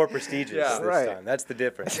far more prestigious this right. time. That's the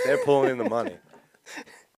difference. They're pulling in the money.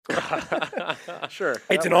 Sure.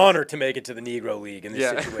 It's an honor to make it to the Negro League in this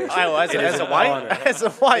situation. As a white,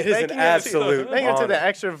 It is an absolute making it to honor. the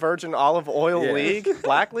extra virgin olive oil league,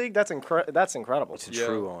 black league. That's incredible. It's a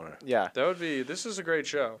true honor. Yeah. This is a great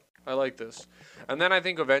show. I like this. And then I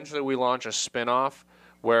think eventually we launch a spin-off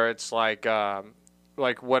where it's like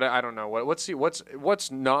what, I don't know,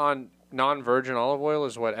 what's non-virgin olive oil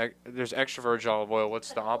is what, there's extra virgin olive oil.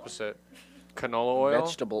 What's the opposite? Canola oil?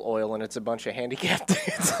 Vegetable oil, and it's a bunch of handicapped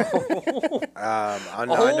dudes. I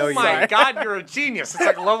know my God, you're a genius. It's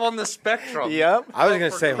like love on the spectrum. Yep. I was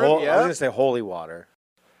gonna say holy water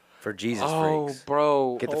for Jesus freaks.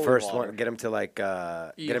 Bro. Get the first one. Get him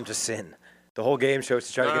to get him to sin. The whole game show is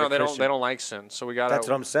to try to get a Christian. They don't like sin, so we got. That's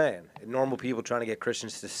what I'm saying. Normal people trying to get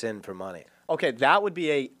Christians to sin for money. Okay, that would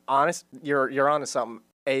be a honest. You're onto something.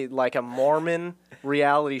 A Mormon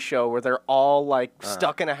reality show where they're all like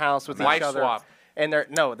stuck in a house with each other. Swap. And they're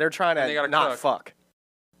trying to not cook. fuck.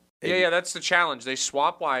 Yeah, that's the challenge. They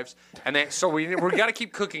swap wives, and we got to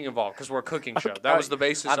keep cooking involved because we're a cooking show. That was the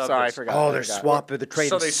basis of I'm sorry, this. I forgot. Oh, they're swapping. They're trading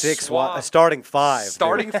So they six, swap. starting five.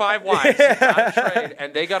 Starting 5 wives, you gotta trade,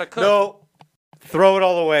 and they got to cook. No, throw it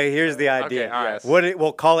all away. Here's the idea. Okay, all right.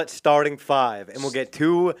 We'll call it starting 5, and we'll get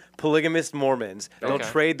 2 polygamous Mormons. They'll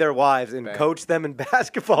trade their wives and coach them in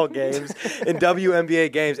basketball games, in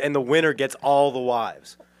WNBA games, and the winner gets all the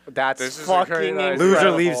wives. That's fucking incredible.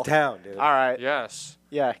 Loser leaves town, dude. All right. Yes.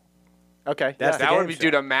 Yeah. Okay. That would be,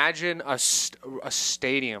 dude. Imagine a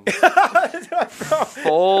stadium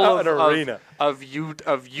full of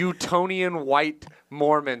Utonian white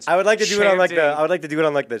Mormons. I would like to do it on like chanting. I would like to do it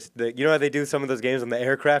on like the. You know how they do some of those games on the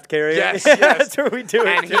aircraft carrier? Yes, That's what we do.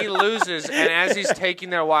 And he loses, and as he's taking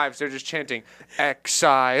their wives, they're just chanting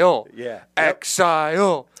 "Exile,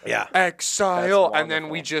 exile, exile," and then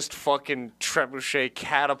we just fucking trebuchet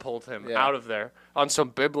catapult him out of there on some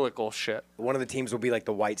biblical shit. One of the teams will be like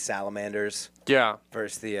the white salamanders. Yeah.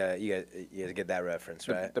 Versus the you guys get that reference,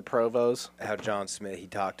 right? The Provos. How John Smith he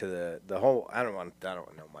talked to the whole. I don't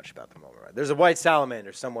know much about the Mormon. Right? There's a white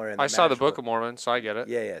salamander somewhere in. I saw the Book of Mormon, so I get it.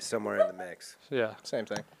 Yeah, somewhere in the mix. Yeah, same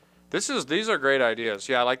thing. These are great ideas.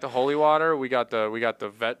 Yeah, I like the holy water. We got the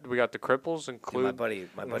cripples. Include my buddy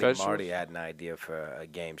Marty had an idea for a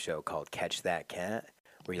game show called Catch That Cat,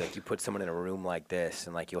 where you put someone in a room like this,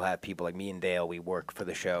 and like you'll have people like me and Dale. We work for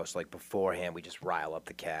the show, so like beforehand we just rile up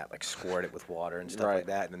the cat, like squirt it with water and stuff like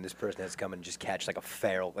that, and then this person has to come and just catch like a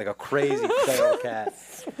feral, like a crazy feral cat.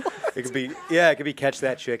 It could be catch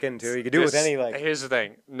that chicken too. You could do it with any like. Here's the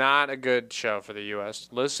thing, not a good show for the U.S.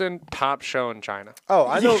 Listen, top show in China. Oh,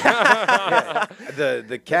 I know.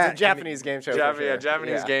 The cat. It's a Japanese game show.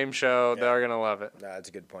 Japanese game show. Yeah. They're gonna love it. No, that's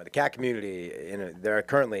a good point. The cat community, they're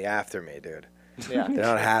currently after me, dude. Yeah, they're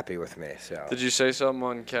not happy with me. So. Did you say something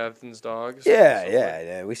on Captain's Dogs?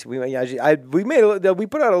 Yeah. We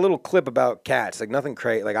put out a little clip about cats, like nothing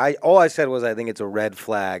crazy. Like all I said was I think it's a red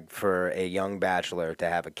flag for a young bachelor to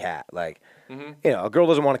have a cat. Like, a girl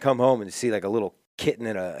doesn't want to come home and see like a little kitten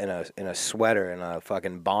in a sweater and a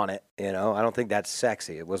fucking bonnet. I don't think that's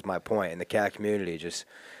sexy. It was my point. And the cat community just,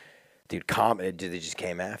 dude, they just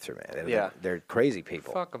came after me. They're crazy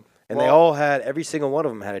people. Fuck them. And they all every single one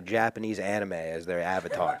of them had a Japanese anime as their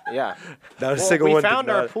avatar. Yeah. Not a single one. We found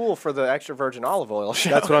our pool for the extra virgin olive oil show.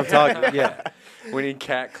 That's what I'm talking. Yeah. We need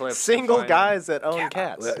cat clips. Single guys that own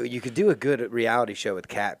cats. Well, you could do a good reality show with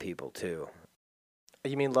cat people too.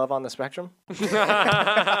 You mean Love on the Spectrum? It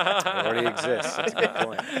already exists. That's a good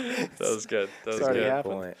point. That was good. That was a good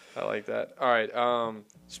point. I like that. All right.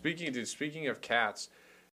 Speaking of cats,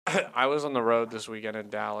 I was on the road this weekend in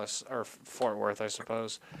Dallas, or Fort Worth, I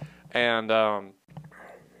suppose. And,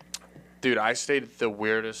 dude, I stayed at the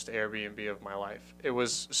weirdest Airbnb of my life. It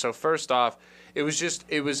was, so first off, it was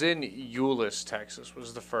in Euless, Texas,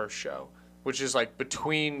 was the first show, which is like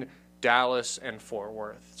between Dallas and Fort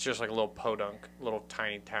Worth. It's just like a little podunk, little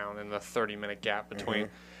tiny town in the 30-minute gap between.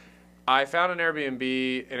 I found an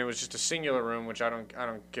Airbnb, and it was just a singular room, which I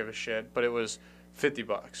don't give a shit, but it was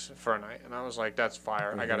 $50 for a night. And I was like, that's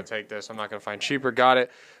fire. I got to take this. I'm not going to find cheaper. Got it.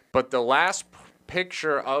 But the last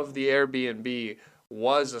picture of the Airbnb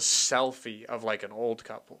was a selfie of like an old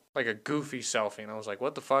couple, like a goofy selfie. And I was like,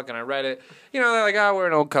 what the fuck? And I read it. They're like, we're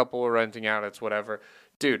an old couple. We're renting out. It's whatever.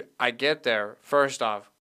 Dude, I get there. First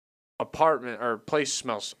off, apartment or place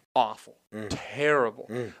smells awful. Terrible.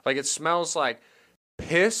 Like it smells like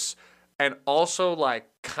piss and also like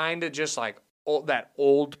kind of just like that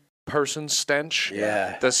old person stench.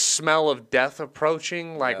 Yeah. The smell of death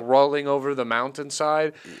approaching, like rolling over the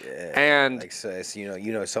mountainside. Yeah. And like so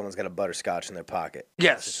someone's got a butterscotch in their pocket.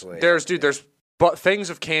 Yes. There's things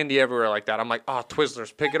of candy everywhere like that. I'm like,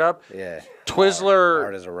 Twizzlers, pick it up. Yeah. Twizzler.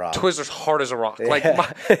 Hard as a rock. Twizzler's hard as a rock. Yeah. Like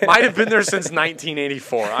might have been there since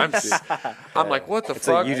 1984. I'm like, what the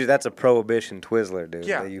fuck? That's a Prohibition Twizzler, dude.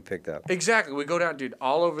 Yeah. That you picked up. Exactly. We go down, dude,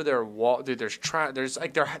 all over their wall. Dude, there's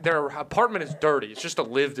like their apartment is dirty. It's just a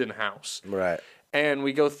lived-in house. Right. And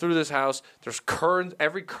we go through this house. There's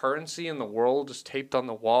every currency in the world is taped on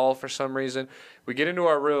the wall for some reason. We get into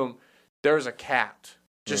our room. There's a cat.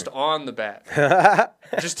 Just on the bed.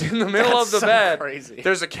 Just in the middle of the bed. Crazy.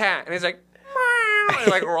 There's a cat. And he's like, meow,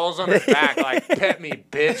 and like rolls on his back, like, pet me,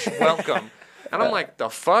 bitch, welcome. And I'm like, the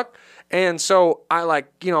fuck? And so I I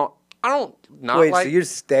don't not Wait, like. so you're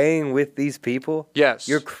staying with these people? Yes.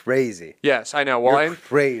 You're crazy. Yes, I know. Well, you're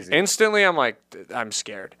crazy. Instantly, I'm like, I'm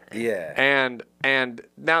scared. Yeah. And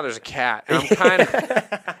now there's a cat. And I'm kind of,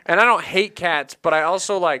 and I don't hate cats, but I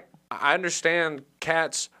also I understand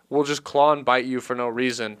cats will just claw and bite you for no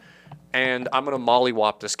reason, and I'm gonna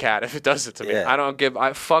mollywop this cat if it does it to me.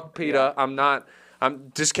 Yeah. Fuck PETA. Yeah.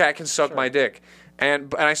 This cat can suck my dick,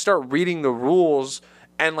 and I start reading the rules,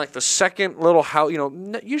 and like the second little house,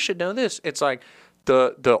 you should know this. It's like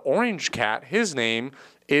the orange cat. His name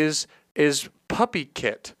is Puppy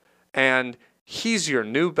Kit, and he's your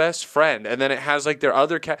new best friend. And then it has like their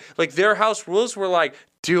other cat. Like their house rules were like,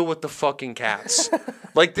 deal with the fucking cats.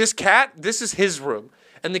 Like this cat, this is his room.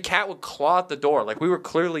 And the cat would claw at the door. Like, we were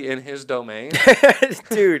clearly in his domain.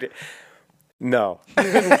 Dude. No.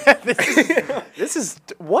 This is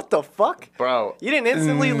what the fuck? Bro. You didn't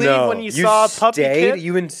instantly leave when you saw a puppy kid?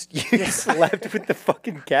 You slept with the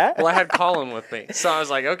fucking cat? Well, I had Colin with me. So I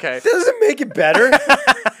was like, okay. Doesn't make it better.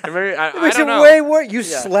 Maybe, I makes don't it know. way worse.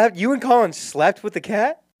 You and Colin slept with the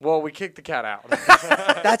cat? Well, we kicked the cat out.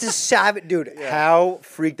 That's a savage, dude. Yeah. How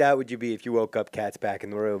freaked out would you be if you woke up, cat's back in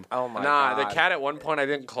the room? Oh my god. Nah, the cat at one point I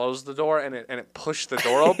didn't close the door and it pushed the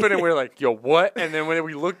door open and we were like, yo, what? And then when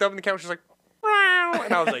we looked up in the cat, she was like, meow,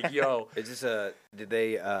 and I was like, yo. Is this did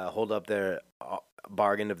they hold up their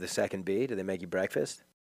bargain of the second B? Did they make you breakfast?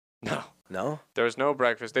 No. No? There was no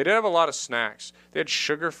breakfast. They did have a lot of snacks. They had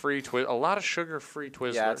a lot of sugar-free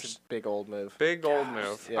Twizzlers. Yeah, it's a big old move. Big old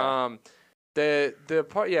move. Yeah. The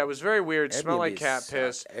part, it was very weird. It smelled like cat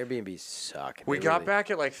piss. Airbnb suck. We got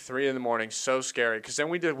back at like 3 a.m, so scary. Because then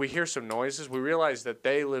we hear some noises. We realized that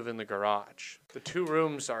they live in the garage. The 2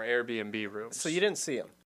 rooms are Airbnb rooms. So you didn't see them?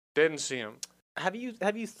 Didn't see them. Have you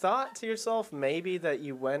thought to yourself maybe that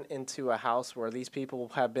you went into a house where these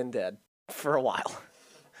people have been dead for a while?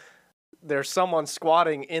 There's someone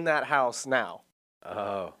squatting in that house now.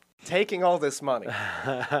 Oh. Taking all this money.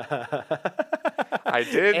 I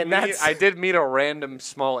did meet a random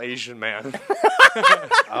small Asian man.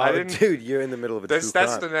 Dude, you're in the middle of a true crime.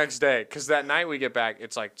 That's the next day. Because that night we get back,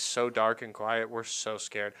 it's like so dark and quiet. We're so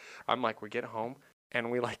scared. I'm like, we get home.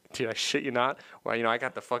 And we like, dude, I shit you not. Well, I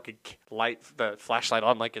got the fucking the flashlight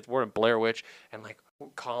on like we're in Blair Witch. And like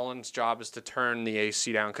Colin's job is to turn the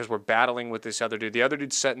AC down because we're battling with this other dude. The other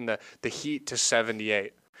dude's setting the heat to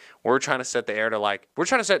 78. We're trying to set the air to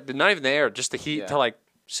not even the air, just the heat to like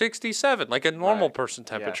 67, like a normal person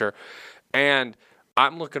temperature. Yeah. And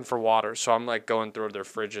I'm looking for water, so I'm like going through their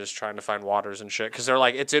fridges trying to find waters and shit because they're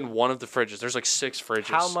like, it's in one of the fridges. There's like 6 fridges.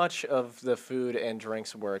 How much of the food and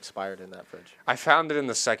drinks were expired in that fridge? I found it in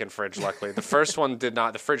the second fridge, luckily. The first one did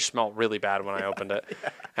not. The fridge smelled really bad when I opened it.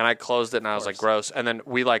 And I closed it and I was like, gross. And then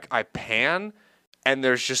I pan. And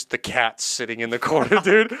there's just the cat sitting in the corner,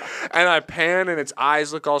 dude. And I pan, and its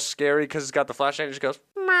eyes look all scary because it's got the flashlight. And it just goes,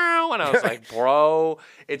 meow. And I was like, bro,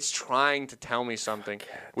 it's trying to tell me something.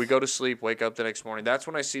 We go to sleep, wake up the next morning. That's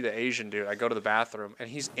when I see the Asian dude. I go to the bathroom, and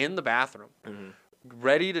he's in the bathroom,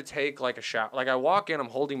 ready to take like a shower. Like I walk in, I'm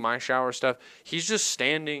holding my shower stuff. He's just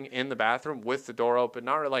standing in the bathroom with the door open.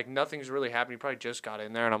 Not like nothing's really happening. He probably just got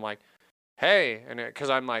in there, and I'm like, hey. And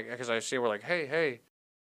because I see we're like, hey.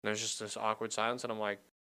 And there's just this awkward silence, and I'm like,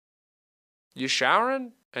 you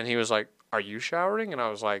showering? And he was like, are you showering? And I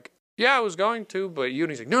was like, yeah, I was going to, but you.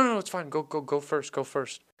 And he's like, no, it's fine. Go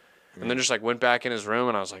first. And then just like went back in his room,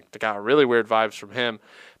 and I was like, I got really weird vibes from him.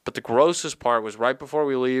 But the grossest part was right before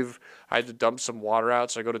we leave, I had to dump some water out,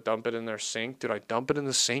 so I go to dump it in their sink. Dude, I dump it in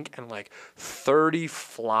the sink, and like 30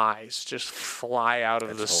 flies just fly out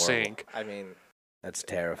of the sink. I mean, that's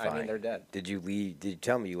terrifying. I mean, they're dead. Did you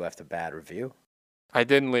tell me you left a bad review? I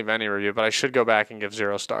didn't leave any review, but I should go back and give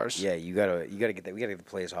 0 stars. Yeah, you gotta get that. We gotta get the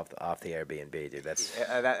place off the Airbnb, dude.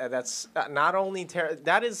 That's not only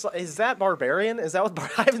that is that Barbarian? Is that what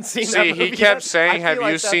I haven't seen? See, that movie he kept saying, "Have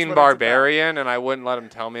you seen Barbarian?" And I wouldn't let him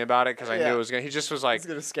tell me about it because I knew it was gonna. He just was like, "It's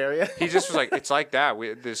gonna scare you." He just was like, "It's like that."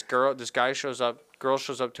 This guy shows up. Girl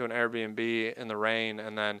shows up to an Airbnb in the rain,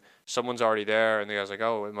 and then someone's already there, and the guy's like,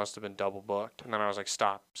 "Oh, it must have been double booked." And then I was like,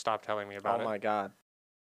 "Stop telling me about it." Oh my god!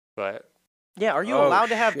 But. Yeah, are you allowed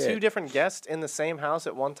to have 2 different guests in the same house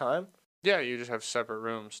at one time? Yeah, you just have separate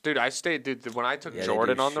rooms. Dude, when I took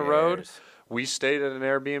Jordan on the road, we stayed at an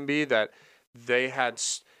Airbnb that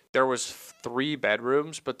there was 3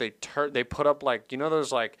 bedrooms, but they put up like,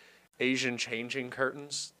 those like Asian changing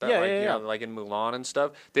curtains that like in Mulan and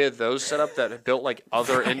stuff. They had those set up that built like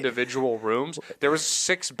other individual rooms. There was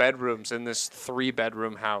 6 bedrooms in this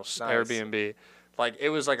 3-bedroom house Airbnb. Like, it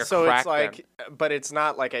was like a so crack it's like, but it's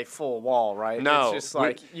not like a full wall, right? No. It's just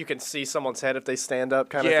like you can see someone's head if they stand up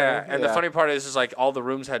kind of thing. Yeah, and the funny part is like all the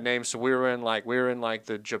rooms had names. So we were in like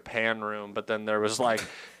the Japan room, but then there was like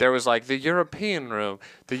the European room,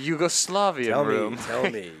 the Yugoslavian room.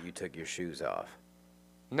 Tell me you took your shoes off.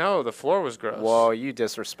 No, the floor was gross. Whoa, you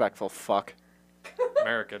disrespectful fuck.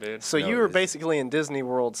 America, dude. So you were basically in Disney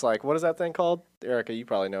World's like, what is that thing called? Erica, you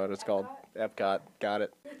probably know what it's called. Epcot. Got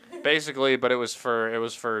it. Basically, but it was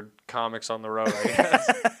for comics on the road, I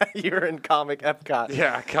guess. You were in comic Epcot.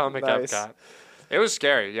 Yeah, comic Epcot. It was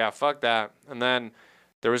scary. Yeah, fuck that. And then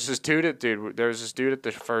there was this dude at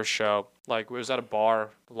the first show. Like, it was at a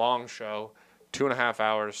bar, long show, 2.5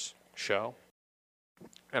 hours show.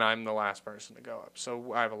 And I'm the last person to go up.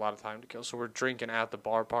 So I have a lot of time to kill. So we're drinking at the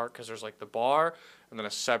bar part because there's like the bar and then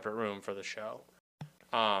a separate room for the show.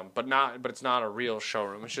 But it's not a real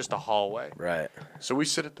showroom. It's just a hallway. Right. So we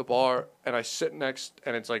sit at the bar, and I sit next,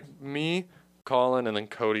 and it's like me, Colin, and then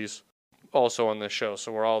Cody's also on this show.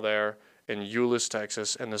 So we're all there in Euless,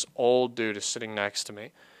 Texas, and this old dude is sitting next to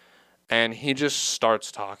me, and he just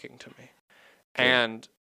starts talking to me. And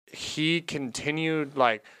he continued,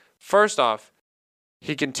 like, first off,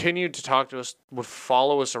 he continued to talk to us, would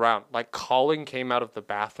follow us around. Like, Colin came out of the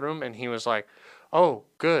bathroom, and he was like, oh,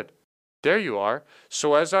 good. There you are.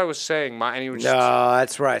 So as I was saying, and he was no,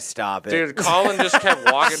 that's right. Stop it, dude. Colin just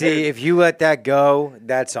kept walking. See, if you let that go,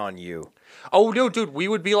 that's on you. Oh no, dude. We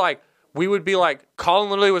would be like, we would be like, Colin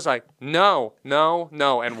literally was like, no, no,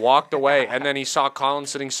 no, and walked away. And then he saw Colin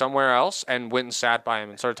sitting somewhere else and went and sat by him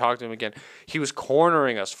and started talking to him again. He was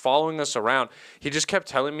cornering us, following us around. He just kept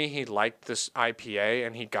telling me he liked this IPA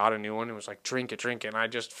and he got a new one and was like, drink it, drink it. And I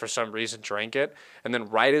just, for some reason, drank it. And then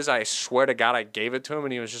right as I swear to God, I gave it to him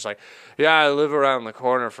and he was just like, yeah, I live around the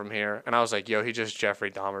corner from here. And I was like, yo, he just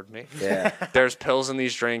Jeffrey Dahmered me. Yeah. There's pills in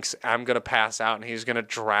these drinks. I'm going to pass out and he's going to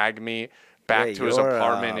drag me back to his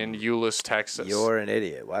apartment in Euless, Texas. You're an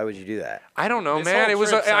idiot. Why would you do that? I don't know, man. It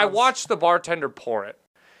was. I watched the bartender pour it,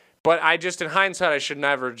 but I just, in hindsight, I should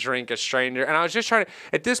never drink a stranger. And I was just trying to.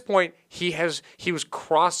 At this point, he was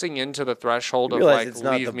crossing into the threshold of like, it's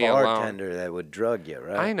leave me alone. not the bartender that would drug you,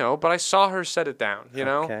 right? I know, but I saw her set it down. You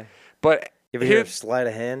know. Okay. But you ever hear of sleight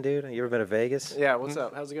of hand, dude? You ever been to Vegas? Yeah. What's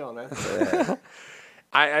up? How's it going, man? Yeah.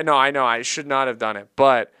 I know. I should not have done it,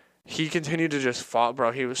 but. He continued to just fall,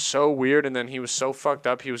 bro. He was so weird, and then he was so fucked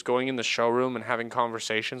up. He was going in the showroom and having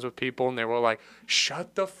conversations with people, and they were like,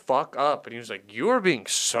 shut the fuck up. And he was like, you are being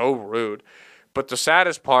so rude. But the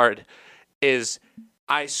saddest part is,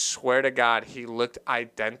 I swear to God, he looked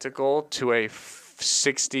identical to a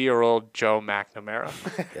 60-year-old Joe McNamara.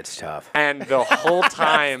 It's tough. And the whole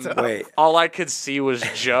time, all I could see was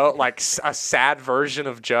Joe, like a sad version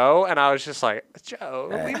of Joe, and I was just like, Joe,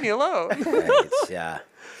 leave me alone. Yeah.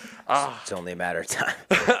 It's only a matter of time.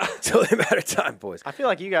 It's only a matter of time, boys. I feel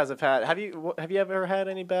like you guys have you ever had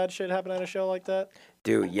any bad shit happen at a show like that?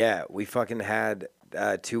 Dude, yeah. We fucking had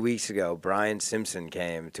 2 weeks ago, Brian Simpson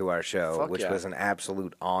came to our show, which was an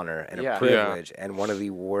absolute honor and a privilege and one of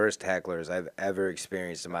the worst hecklers I've ever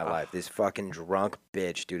experienced in my life. This fucking drunk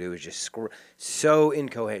bitch, dude, who was just so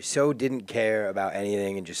incoherent, so didn't care about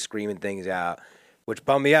anything and just screaming things out, which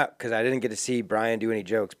bummed me out because I didn't get to see Brian do any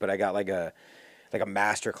jokes, but I got like a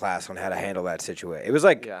master class on how to handle that situation. It was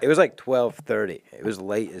like 12:30. It was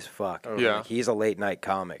late as fuck. Yeah. Like, he's a late night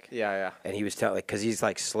comic. Yeah. And he was telling, like, because he's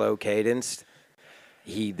like slow cadenced.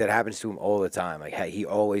 That happens to him all the time. Like he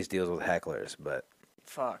always deals with hecklers. But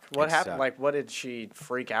fuck, what happened? Like, what did she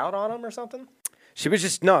freak out on him or something? She was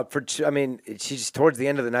just she just towards the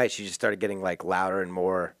end of the night she just started getting like louder and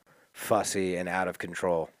more fussy and out of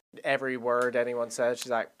control. Every word anyone said,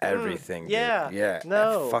 she's like, everything. Yeah. Dude. Yeah.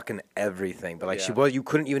 No. Fucking everything. But like you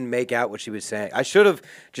couldn't even make out what she was saying. I should have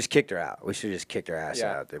just kicked her out. We should have just kicked her ass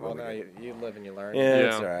out. Dude, well, no, you live and you learn. Yeah,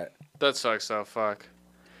 that's all right. That sucks though. Fuck.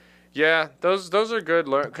 Yeah, those are good.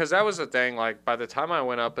 Because that was the thing. Like by the time I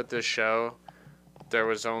went up at this show, there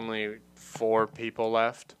was only 4 people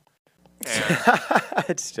left. And,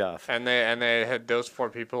 it's tough. And they had those 4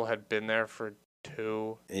 people had been there for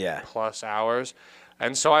 2 plus hours.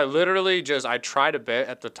 And so I literally I tried a bit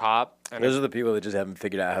at the top. And those are the people that just haven't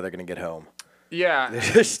figured out how they're going to get home. Yeah.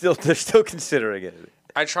 They're still considering it.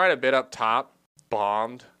 I tried a bit up top,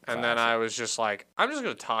 bombed, and then I was just like, I'm just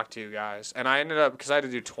going to talk to you guys. And I ended up, because I had to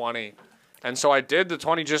do 20. And so I did the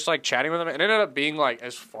 20 just like chatting with them. And it ended up being like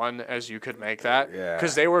as fun as you could make that. Yeah.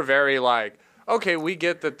 Because they were very like, okay, we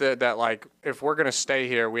get that like, if we're going to stay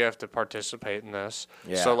here, we have to participate in this.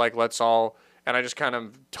 Yeah. So like, let's all... And I just kind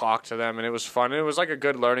of talked to them, and it was fun. And it was like a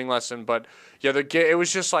good learning lesson. But yeah, it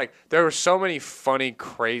was just like there were so many funny,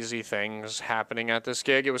 crazy things happening at this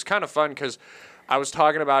gig. It was kind of fun because I was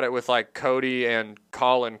talking about it with like Cody and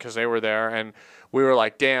Colin because they were there, and we were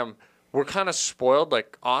like, "Damn, we're kind of spoiled."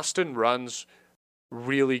 Like Austin runs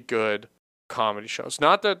really good comedy shows.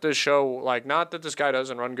 Not that this guy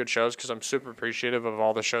doesn't run good shows, because I'm super appreciative of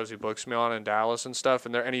all the shows he books me on in Dallas and stuff,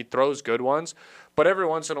 and he throws good ones. But every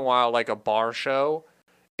once in a while, like a bar show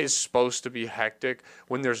is supposed to be hectic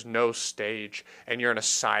when there's no stage and you're in a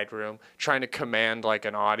side room trying to command like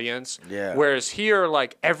an audience. Yeah. Whereas here,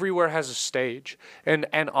 like everywhere has a stage, and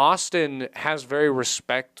Austin has very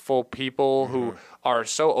respectful people who are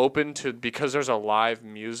so open to, because there's a live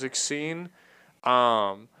music scene.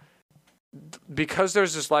 Because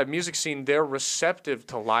there's this live music scene, they're receptive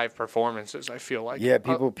to live performances, I feel like. Yeah,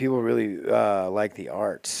 people really like the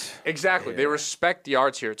arts. Exactly. Yeah. They respect the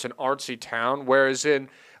arts here. It's an artsy town, whereas in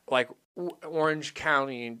like Orange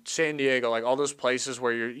County, San Diego, like all those places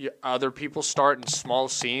where other people start in small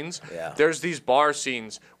scenes, there's these bar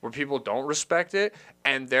scenes where people don't respect it,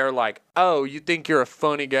 and they're like, oh, you think you're a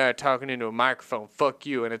funny guy talking into a microphone, fuck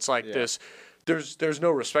you. And it's like this... There's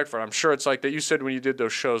no respect for it. I'm sure it's like that. You said when you did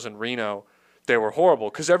those shows in Reno, they were horrible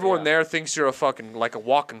because everyone there thinks you're a fucking like a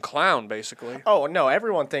walking clown, basically. Oh no,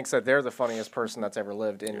 everyone thinks that they're the funniest person that's ever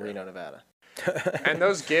lived in Reno, Nevada. And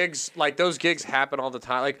those gigs happen all the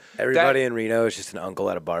time. Like everybody in Reno is just an uncle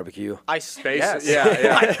at a barbecue. Yes.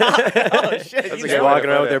 Yeah. Oh shit! Just walking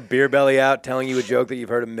around with their beer belly out, telling you a joke that you've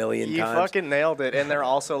heard a million times. You fucking nailed it. And they're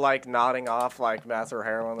also like nodding off like meth or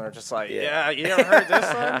heroin. They're just like, yeah, you ever heard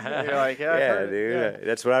this one? You're like, yeah, dude. Yeah.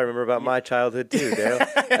 That's what I remember about my childhood too, Dale.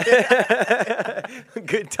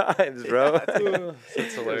 Good times, bro.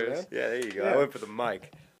 It's hilarious. Yeah, there you go. I went for the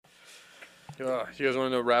mic. You guys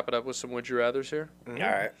want to wrap it up with some Would You Rathers here? Mm-hmm. All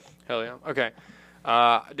right. Hell yeah. Okay.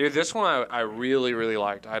 Dude, this one I really, really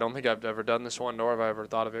liked. I don't think I've ever done this one, nor have I ever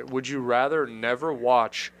thought of it. Would you rather never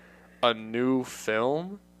watch a new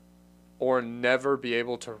film or never be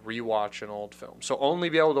able to rewatch an old film? So only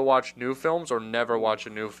be able to watch new films or never watch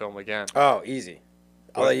a new film again? Oh, easy.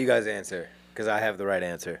 I'll let you guys answer because I have the right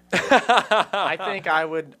answer. I think I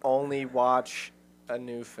would only watch a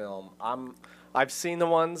new film. I've seen the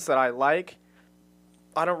ones that I like.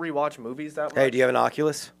 I don't rewatch movies that much. Hey, do you have an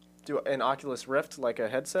Oculus? Do an Oculus Rift, like a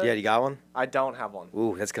headset? Yeah, you got one? I don't have one.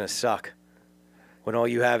 Ooh, that's going to suck. When all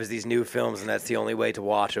you have is these new films and that's the only way to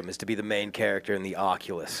watch them is to be the main character in the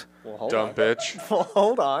Oculus. Well, hold Dumb on. bitch. Well,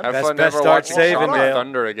 hold on. Have Best fun never start watching saving, Sonic Dale.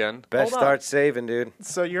 Thunder again. Best Hold on. start saving, dude.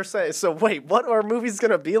 So you're saying, wait, what are movies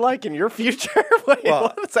going to be like in your future? Wait,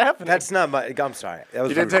 Well, what's happening? That's not my... I'm sorry. That was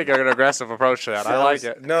You didn't take an aggressive approach to that. I like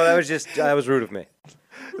it. No, that was rude of me.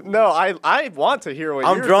 No, I want to hear what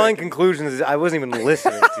I'm you're drawing thinking. conclusions. I wasn't even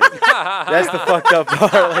listening to you. That's the fucked up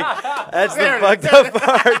part. That's the fucked up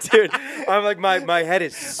part, dude. I'm like, my head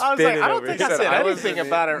is spinning I don't over think here. I said anything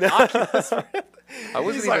about an Oculus Rift. I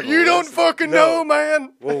wasn't He's like, even you don't listening. fucking No. know,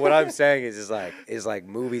 man. Well, what I'm saying is like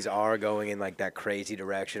movies are going in like that crazy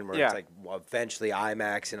direction where it's like eventually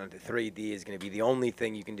IMAX and 3D is going to be the only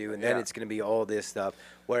thing you can do, and then it's going to be all this stuff.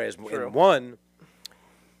 Whereas in one,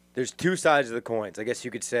 there's two sides of the coins. I guess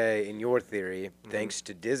you could say, in your theory, thanks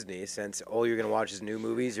to Disney, since all you're going to watch is new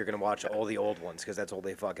movies, you're going to watch all the old ones because that's all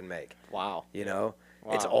they fucking make. Wow. You know?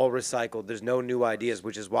 Wow. It's all recycled. There's no new ideas,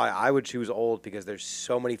 which is why I would choose old because there's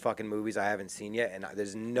so many fucking movies I haven't seen yet, and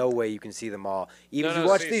there's no way you can see them all. Even if you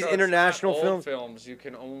watch these international films. You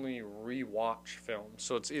can only rewatch films.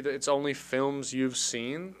 So it's only films you've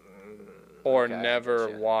seen or never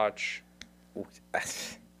watch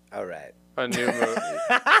All right. a new movie.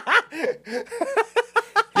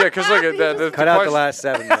 Yeah, because look at that. Cut out the last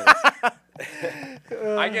 7 minutes.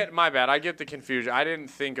 I get the confusion. I didn't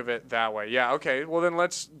think of it that way. Yeah, okay. Well, then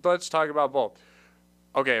let's talk about both.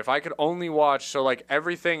 Okay, if I could only watch, so like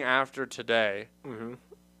everything after today,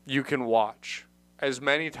 you can watch as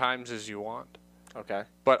many times as you want. Okay.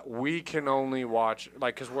 But we can only watch,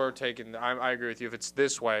 like, because we're taking, I agree with you. If it's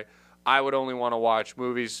this way, I would only want to watch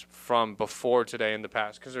movies from before today in the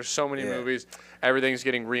past because there's so many movies. Everything's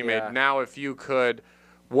getting remade. Yeah. Now, if you could,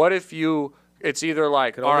 what if you, it's either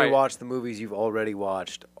like, You can all only right, watch the movies you've already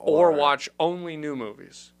watched. or watch only new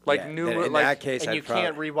movies. Like Yeah, new then in like that case, And I'd you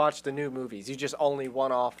can't rewatch the new movies. You just only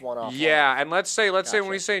one off. yeah, and let's say when Gotcha.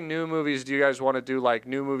 we say new movies, do you guys want to do like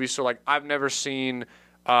new movies? So like I've never seen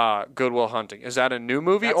Good Will Hunting. Is that a new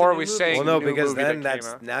movie, That's or a are we new movie. saying Well, no, new because movie then that came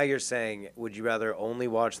out? now you're saying, would you rather only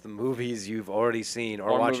watch the movies you've already seen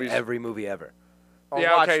or Or watch movies- every movie ever? Or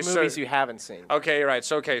Yeah, watch okay, so- movies you haven't seen. Okay, you're right.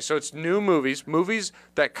 So it's new movies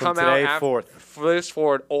that come From out today after this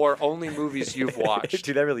forward, or only movies you've watched.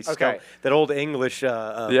 Dude, that really Okay. that old English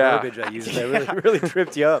Yeah. verbiage I used there really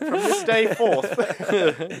tripped you up. From this day forth,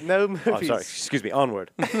 no movies. Oh, I'm sorry. Excuse me.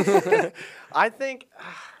 Onward. I think,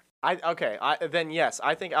 then yes,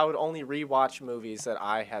 I think I would only rewatch movies that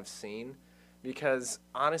I have seen, because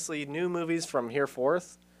honestly, new movies from here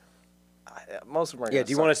forth, most of them are. Yeah.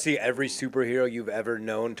 Do you want to see every superhero you've ever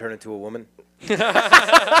known turn into a woman?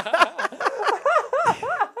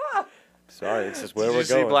 Sorry, this is where Did we're you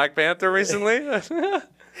see going. Black Panther recently?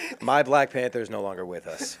 My Black Panther is no longer with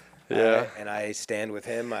us. Yeah. And I stand with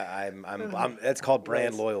him. I'm that's called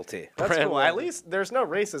brand loyalty. That's Brand cool. loyalty. At least there's no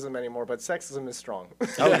racism anymore, but sexism is strong.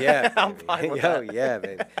 Oh yeah, I'm baby. fine with Oh that. yeah,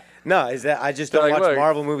 baby. No, is that I just They're don't like, watch look.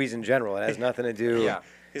 Marvel movies in general. It has nothing to do. Yeah.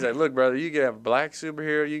 He's like, look, brother, you can have a black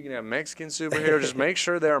superhero, you can have a Mexican superhero, just make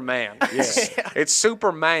sure they're a man. Yeah. It's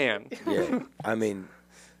Superman. Yeah. I mean,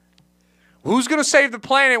 Who's gonna save the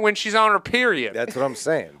planet when she's on her period? that's what I'm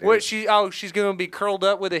saying. Dude. What she's gonna be curled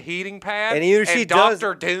up with a heating pad, And either she does-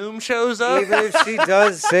 Dr. Doom shows up. Even if she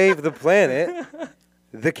does save the planet,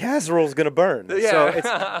 the casserole's gonna burn. So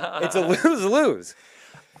Yeah. it's a lose-lose.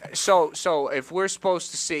 So if we're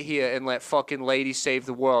supposed to sit here and let fucking ladies save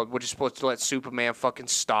the world, we're just supposed to let Superman fucking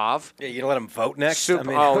starve? Yeah, you gonna let him vote next?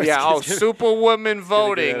 Superwoman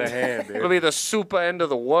voting. Get out of hand, dude. It'll be the super end of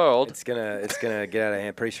the world. It's gonna get out of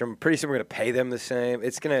hand. Pretty soon we're gonna pay them the same.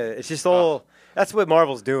 It's just all. That's what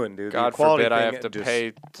Marvel's doing, dude. God forbid I have to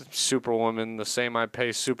pay Superwoman the same I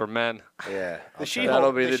pay Superman. Yeah, the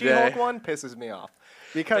She-Hulk one pisses me off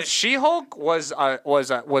because the She-Hulk was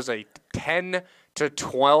a 10 to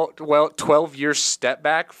 12 year step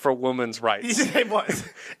back for women's rights. It was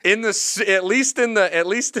at least in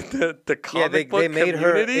the comic book they made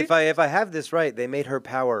community. her. If I have this right, they made her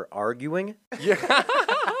power arguing. Yeah,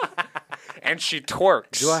 and she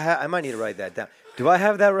twerks. I might need to write that down. Do I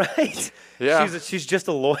have that right? Yeah. She's just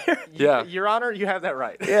a lawyer? Yeah. Your Honor, you have that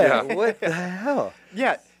right. Yeah. What the hell?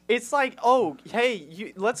 Yeah. It's like, oh,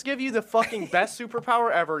 hey, let's give you the fucking best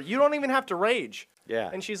superpower ever. You don't even have to rage. Yeah.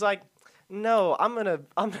 And she's like, no, I'm gonna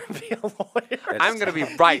be a lawyer. I'm gonna be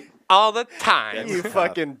right all the time. You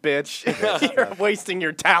fucking bitch. You're wasting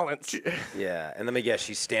your talents. Yeah. And let me guess,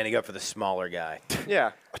 she's standing up for the smaller guy.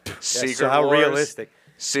 Yeah. Secret how Wars. realistic.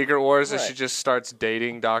 Secret Wars is she just starts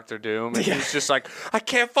dating Doctor Doom, and he's just like, I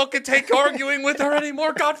can't fucking take arguing with her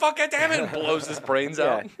anymore. God fucking damn it! And blows his brains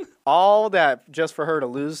out. All that just for her to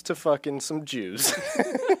lose to fucking some Jews.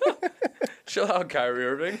 Chill out, Kyrie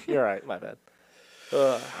Irving. You're right. My bad.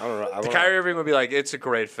 I don't know. Kyrie Irving would be like, it's a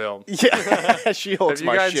great film. Yeah, She-Hulk's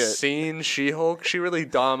my shit. Have you guys seen She-Hulk? She really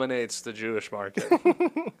dominates the Jewish market.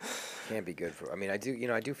 Can't be good for. I mean, I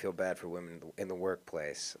do feel bad for women in the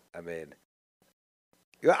workplace. I mean.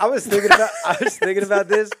 I was thinking about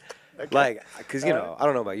this, okay. Like, because I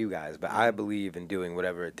don't know about you guys, but I believe in doing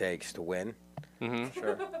whatever it takes to win. Mm-hmm.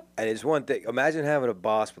 Sure. And it's one thing. Imagine having a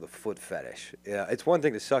boss with a foot fetish. Yeah, it's one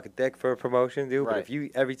thing to suck a dick for a promotion, dude. Right. But if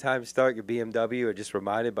you every time you start your BMW are just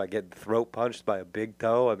reminded by getting throat punched by a big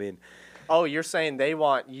toe, I mean. Oh, you're saying they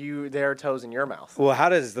want their toes in your mouth? Well, how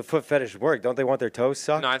does the foot fetish work? Don't they want their toes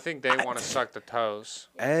sucked? No, I think they want to suck the toes.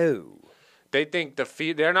 Oh. They think the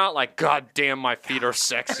feet. They're not like, God damn, my feet are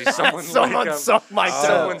sexy. Someone suck my toes.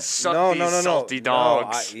 Someone suck these salty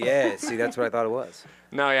dogs. Yeah, see, that's what I thought it was.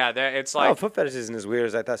 No, yeah, it's like. Oh, foot fetish isn't as weird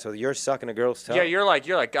as I thought. So you're sucking a girl's toe? Yeah, you're like,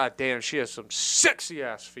 God damn, she has some sexy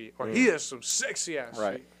ass feet, or he has some sexy ass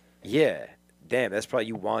feet. Yeah. Damn, that's probably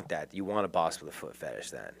you want that. You want a boss with a foot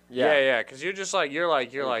fetish then. Yeah, because you're just like, you're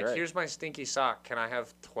like, here's my stinky sock. Can I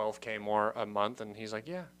have $12K more a month? And he's like,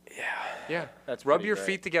 yeah. That's rub your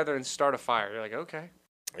feet together and start a fire. You're like, okay.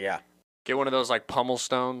 Yeah. Get one of those like pummel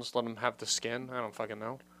stones. Let them have the skin. I don't fucking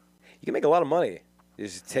know. You can make a lot of money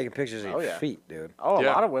just taking pictures of your feet, dude. Oh, a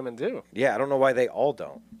lot of women do. Yeah, I don't know why they all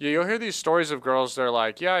don't. Yeah, you'll hear these stories of girls. They're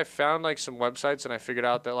like, yeah, I found like some websites and I figured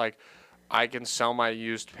out that like I can sell my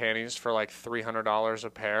used panties for like $300 a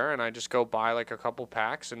pair, and I just go buy like a couple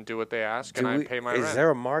packs and do what they ask, and I pay my rent. Is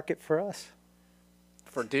there a market for us?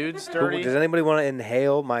 For dudes, dirty? Does anybody want to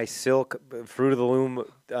inhale my silk Fruit of the Loom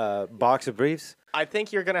box of briefs? I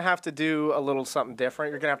think you're gonna have to do a little something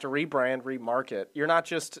different. You're gonna have to rebrand, remarket. You're not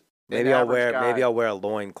just maybe I'll wear a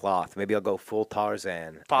loincloth. Maybe I'll go full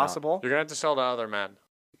Tarzan. Possible. You're gonna have to sell to other men.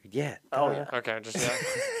 Yeah. Oh yeah. Okay, just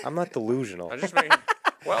I'm not delusional. I just making.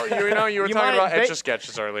 Well, you were talking about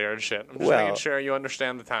Etch-a-Sketches earlier and shit. I'm just making sure you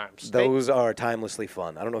understand the times. Those are timelessly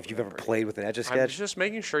fun. I don't know if you've ever played with an Etch-a-Sketch. I'm just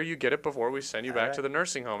making sure you get it before we send you back to the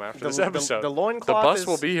nursing home after this episode. The loincloth the bus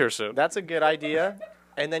will be here soon. That's a good idea.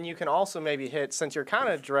 And then you can also maybe hit, since you're kind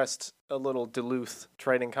of dressed a little Duluth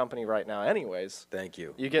Trading Company right now anyways. Thank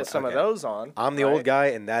you. You get some of those on. I'm the old guy,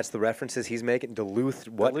 and that's the references he's making.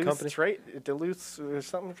 Duluth company? Duluth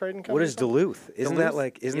something trading company? What is Duluth? Isn't that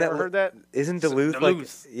like... heard that? Isn't Duluth like...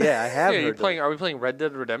 Yeah, I have heard Are we playing Red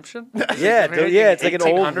Dead Redemption? Yeah, it's like an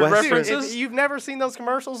old references. You've never seen those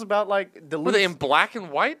commercials about like Duluth? Were they in black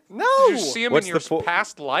and white? No. Did you see them in your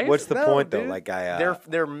past life? What's the point, though? Dude. Like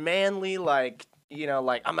They're manly, like...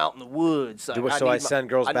 like I'm out in the woods. So I send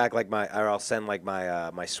girls back like I'll send like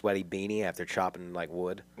my sweaty beanie after chopping like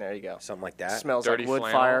wood. There you go. Something like that. Smells dirty like wood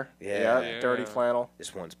flannel. fire. Yeah. Dirty flannel.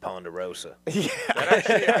 This one's Ponderosa. Yeah.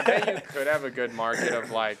 Actually, I bet you could have a good market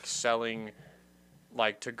of like selling,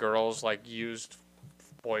 like to girls like used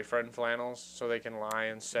boyfriend flannels, so they can lie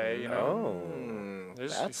and say,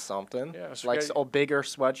 that's something. Yeah, so like bigger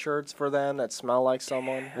sweatshirts for them that smell like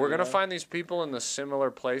someone. We're gonna find these people in the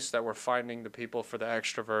similar place that we're finding the people for the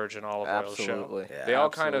Extra Virgin Olive Oil show. Absolutely. They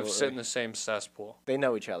all kind of sit in the same cesspool. They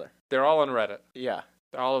know each other. They're all on Reddit. Yeah.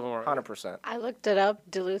 All of them are 100%. I looked it up.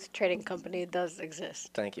 Duluth Trading Company does exist.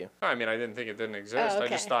 Thank you. I mean, I didn't think it didn't exist. Oh, okay. I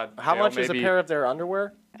just thought. How much is a pair of their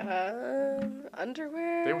underwear?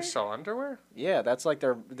 Underwear. They would sell underwear? Yeah, that's like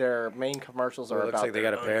their main commercials are It looks about. like they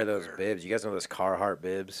got a pair of those bibs. You guys know those Carhartt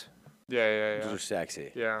bibs? Yeah. Those are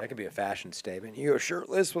sexy. Yeah. That could be a fashion statement. You go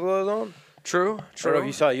shirtless with those on? True. I don't know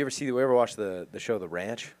if you ever watched the show The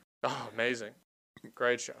Ranch? Oh, amazing.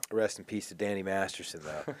 Great show. Rest in peace to Danny Masterson,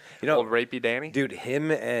 though. Old rapey Danny? Dude,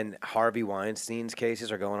 him and Harvey Weinstein's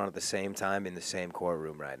cases are going on at the same time in the same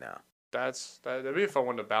courtroom right now. That'd be a fun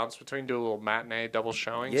one to bounce between, do a little matinee double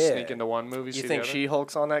showing, sneak into one movie. You think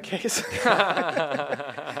She-Hulk's on that case?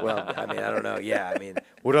 Well, I mean, I don't know. Yeah, I mean,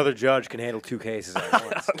 what other judge can handle two cases at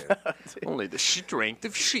once? Dude? Only the strength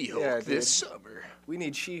of She-Hulk this summer. We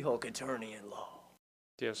need She-Hulk attorney-in-law.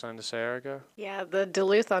 Do you have something to say, Erica? Yeah, the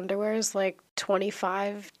Duluth underwear is like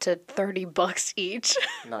 $25 to $30 each.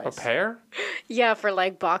 Nice. A pair? Yeah, for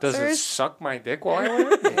like boxers. Does it suck my dick while I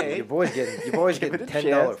wear it? Hey, your boy's getting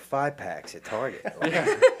 $10 5-packs at Target.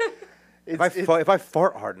 Yeah. If I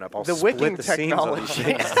fart hard enough, I'll the split wicking the seams on these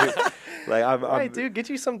shades, dude. Like Hey, dude, get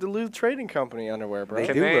you some Duluth Trading Company underwear, bro.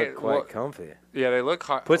 They look quite comfy. Yeah, they look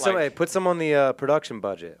hot. Put some on the production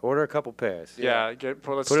budget. Order a couple pairs. Yeah, let's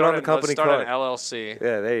put it on the company let's start card. an LLC.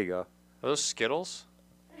 Yeah, there you go. Are those Skittles?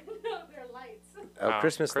 No, they're lights. Oh,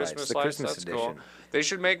 Christmas lights. The lights, Christmas that's edition. cool. They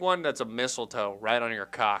should make one that's a mistletoe right on your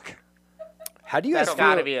cock. How do you guys That's feel?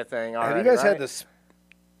 gotta be a thing. Have you guys had this?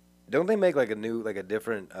 Don't they make like a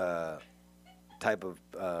different type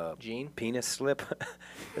of Gene? penis slip?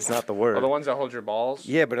 It's not the word. Oh, the ones that hold your balls?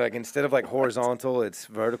 Yeah, but like instead of like horizontal, it's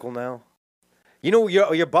vertical now. You know,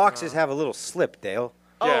 your boxes have a little slip, Dale.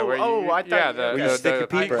 Yeah, I thought the, you stick your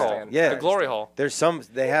peek peeper hole. in. Yeah. The glory hole.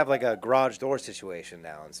 They have like a garage door situation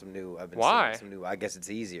now, and some new. I've been Why? seeing some new. I guess it's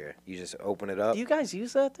easier. You just open it up. Do you guys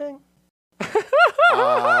use that thing?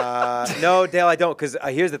 No, Dale, I don't. Because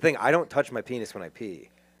here's the thing: I don't touch my penis when I pee.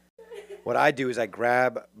 What I do is I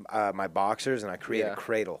grab my boxers and I create a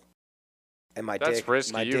cradle. And my That's dick.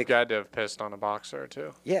 risky. You've got to have pissed on a boxer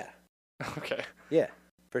too. Yeah. Okay. Yeah.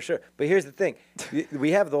 For sure. But here's the thing.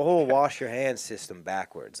 We have the whole wash your hands system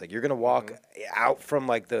backwards. Like you're going to walk out from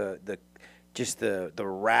like the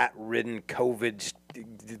rat-ridden COVID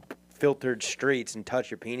filtered streets and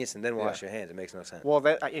touch your penis and then wash your hands. It makes no sense. Well,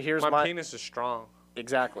 here's my penis is strong.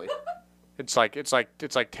 Exactly. It's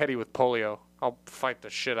like Teddy with polio. I'll fight the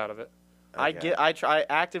shit out of it. Okay. I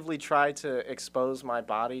actively try to expose my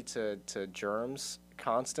body to germs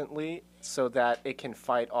constantly so that it can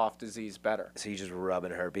fight off disease better. So you just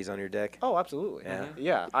rubbing herpes on your dick? Oh, absolutely. Yeah.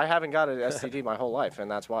 Yeah, I haven't got an STD my whole life, and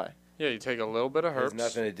that's why. Yeah, you take a little bit of It has herpes.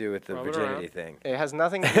 nothing to do with the virginity thing. It has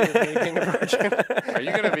nothing to do with me being a virgin. Are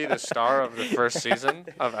you going to be the star of the first season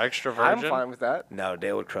of Extra Virgin? I'm fine with that. No,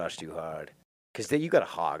 Dale would crush you hard. Because you got a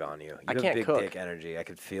hog on you. I You can't have big cook. dick energy. I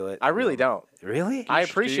could feel it. I really don't. Really? I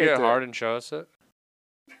Do appreciate you get it. hard and show us it?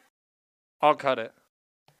 I'll cut it.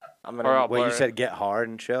 I'm Or I'll gonna. Wait, you blur it. said get hard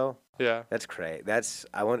and show? Yeah. That's great. I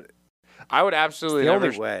I would absolutely It's the never.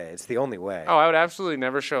 only way. It's the only way. Oh, I would absolutely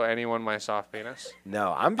never show anyone my soft penis.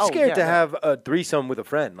 No, I'm Oh, scared yeah, to no. have a threesome with a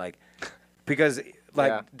friend, because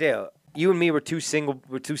Yeah. Dale, you and me were two single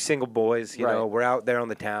boys. You know, Right. we're out there on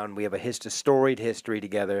the town. We have a storied history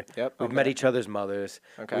together. Yep, We've okay. met each other's mothers.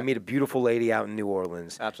 Okay. We meet a beautiful lady out in New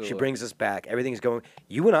Orleans. Absolutely. She brings us back. Everything's going.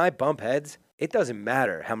 You and I bump heads. It doesn't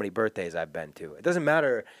matter how many birthdays I've been to. It doesn't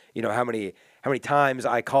matter, how many times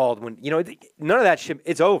I called when, none of that shit.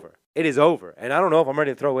 It's over. It is over. And I don't know if I'm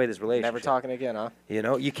ready to throw away this relationship. Never talking again, huh?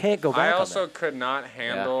 You can't go back I on also that. could not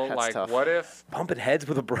handle that's tough. what if Bumping heads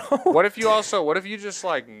with a bro. what if you just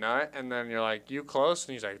nut and then you're like, you close,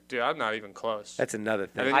 and he's like, dude, I'm not even close. That's another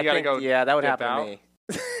And thing. then I you gotta think, go. yeah, that would dip happen out. to me.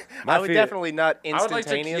 My I would fear- definitely nut I would like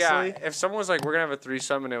instantaneously. to, if someone was like, we're gonna have a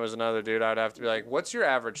threesome and it was another dude, I'd have to be like, what's your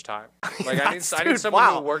average time? Like, I need Dude, someone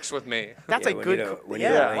wow. who works with me. That's Yeah, a when good. you don't- when you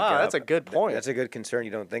yeah, don't link wow, that's a up. good point. That's a good concern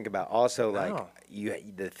you don't think about. Also, No.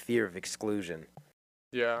 the fear of exclusion.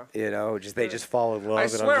 Yeah. They just fall in love. I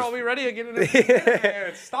and swear I'm I'll just, be ready again in a few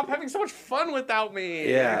minutes. Stop having so much fun without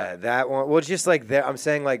me. Yeah, that one. Well, just like that. I'm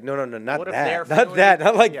saying like no, not What if that, they're not feeling that, it?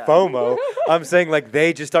 not like Yeah. FOMO. I'm saying like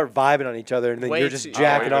they just start vibing on each other and then Way you're just too-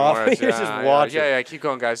 jacking Oh, even off. worse. You're Yeah, just yeah, watching. Yeah, keep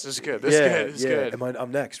going, guys. This is good. This is good. This is good.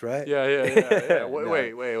 I'm next, right? Yeah.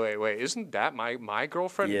 No. Wait. Isn't that my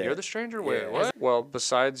girlfriend? Yeah. You're the stranger? Wait, Yeah. what? Well,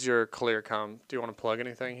 besides your clear cum, do you want to plug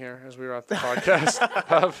anything here as we wrap the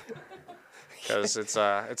podcast? Because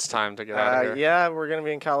it's time to get out of here. Yeah, we're gonna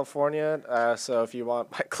be in California. So if you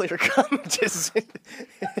want my clear cum, just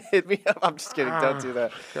hit me up. I'm just kidding. Don't do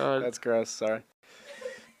that. God. That's gross. Sorry.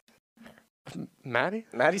 Maddie?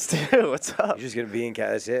 Maddie's too. What's up? You're just gonna be in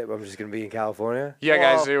That's it. I'm just gonna be in California. Yeah,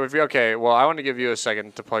 guys. It would be okay. Well, I want to give you a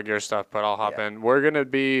second to plug your stuff, but I'll hop in. We're gonna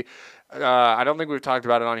be. I don't think we've talked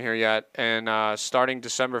about it on here yet. And starting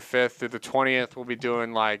December 5th through the 20th, we'll be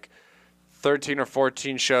doing like 13 or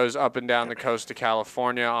 14 shows up and down the coast of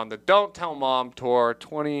California on the Don't Tell Mom Tour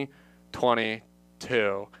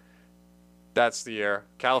 2022. That's the year.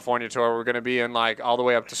 California tour. We're going to be in like all the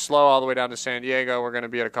way up to SLO, all the way down to San Diego. We're going to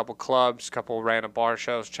be at a couple clubs, a couple random bar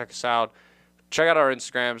shows. Check us out. Check out our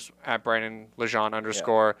Instagrams at Brandon Lejean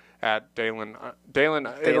 _ at Dalen. Dalen,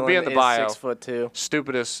 it'll be in the bio.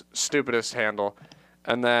 6'2". Stupidest handle.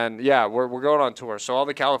 And then, we're going on tour. So all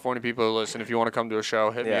the California people who listen, if you want to come to a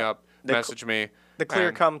show, hit me up, message me. The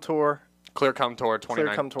Clear Come Tour. Clear Come Tour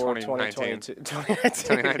 2019.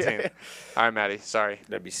 2019. All right, Maddie. Sorry.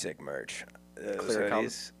 That'd be sick merch.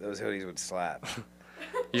 Those hoodies would slap.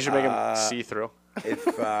 You should make them see-through. If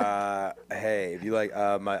you like,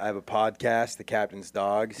 I have a podcast, The Captain's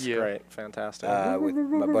Dogs. Yeah. Great, fantastic. With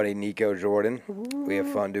my buddy Nico Jordan. We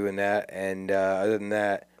have fun doing that. And other than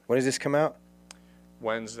that, when does this come out?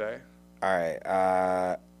 Wednesday. All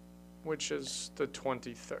right. Which is the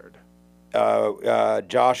 23rd.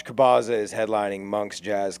 Josh Cabaza is headlining Monk's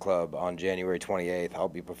Jazz Club on January 28th. I'll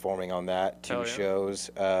be performing on that. 2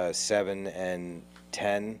 shows, 7 and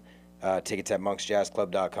 10. Tickets at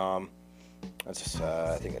monksjazzclub.com. That's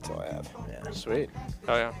I think that's all I have. Yeah. Sweet.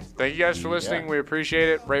 Oh yeah. Thank you guys for listening. We appreciate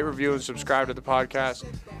it. Rate, review, and subscribe to the podcast.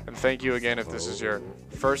 And thank you again if this is your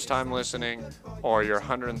first time listening or your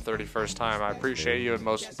 131st time. I appreciate you, and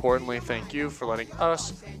most importantly, thank you for letting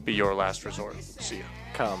us be your last resort. See you.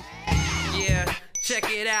 Come. Yeah, check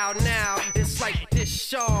it out now. It's like this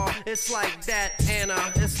shawl, it's like that,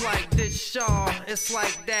 Anna. It's like this shawl, it's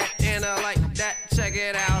like that, Anna. Like that. Check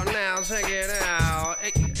it out now. Check it out.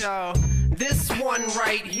 Yo, this one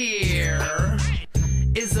right here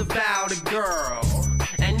is about a girl,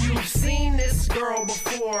 and you've seen this girl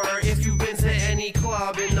before if you've been to any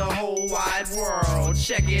club in the whole wide world.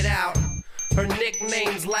 Check it out. Her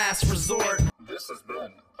nickname's Last Resort. This has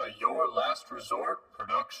been a Your Last Resort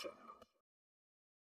production.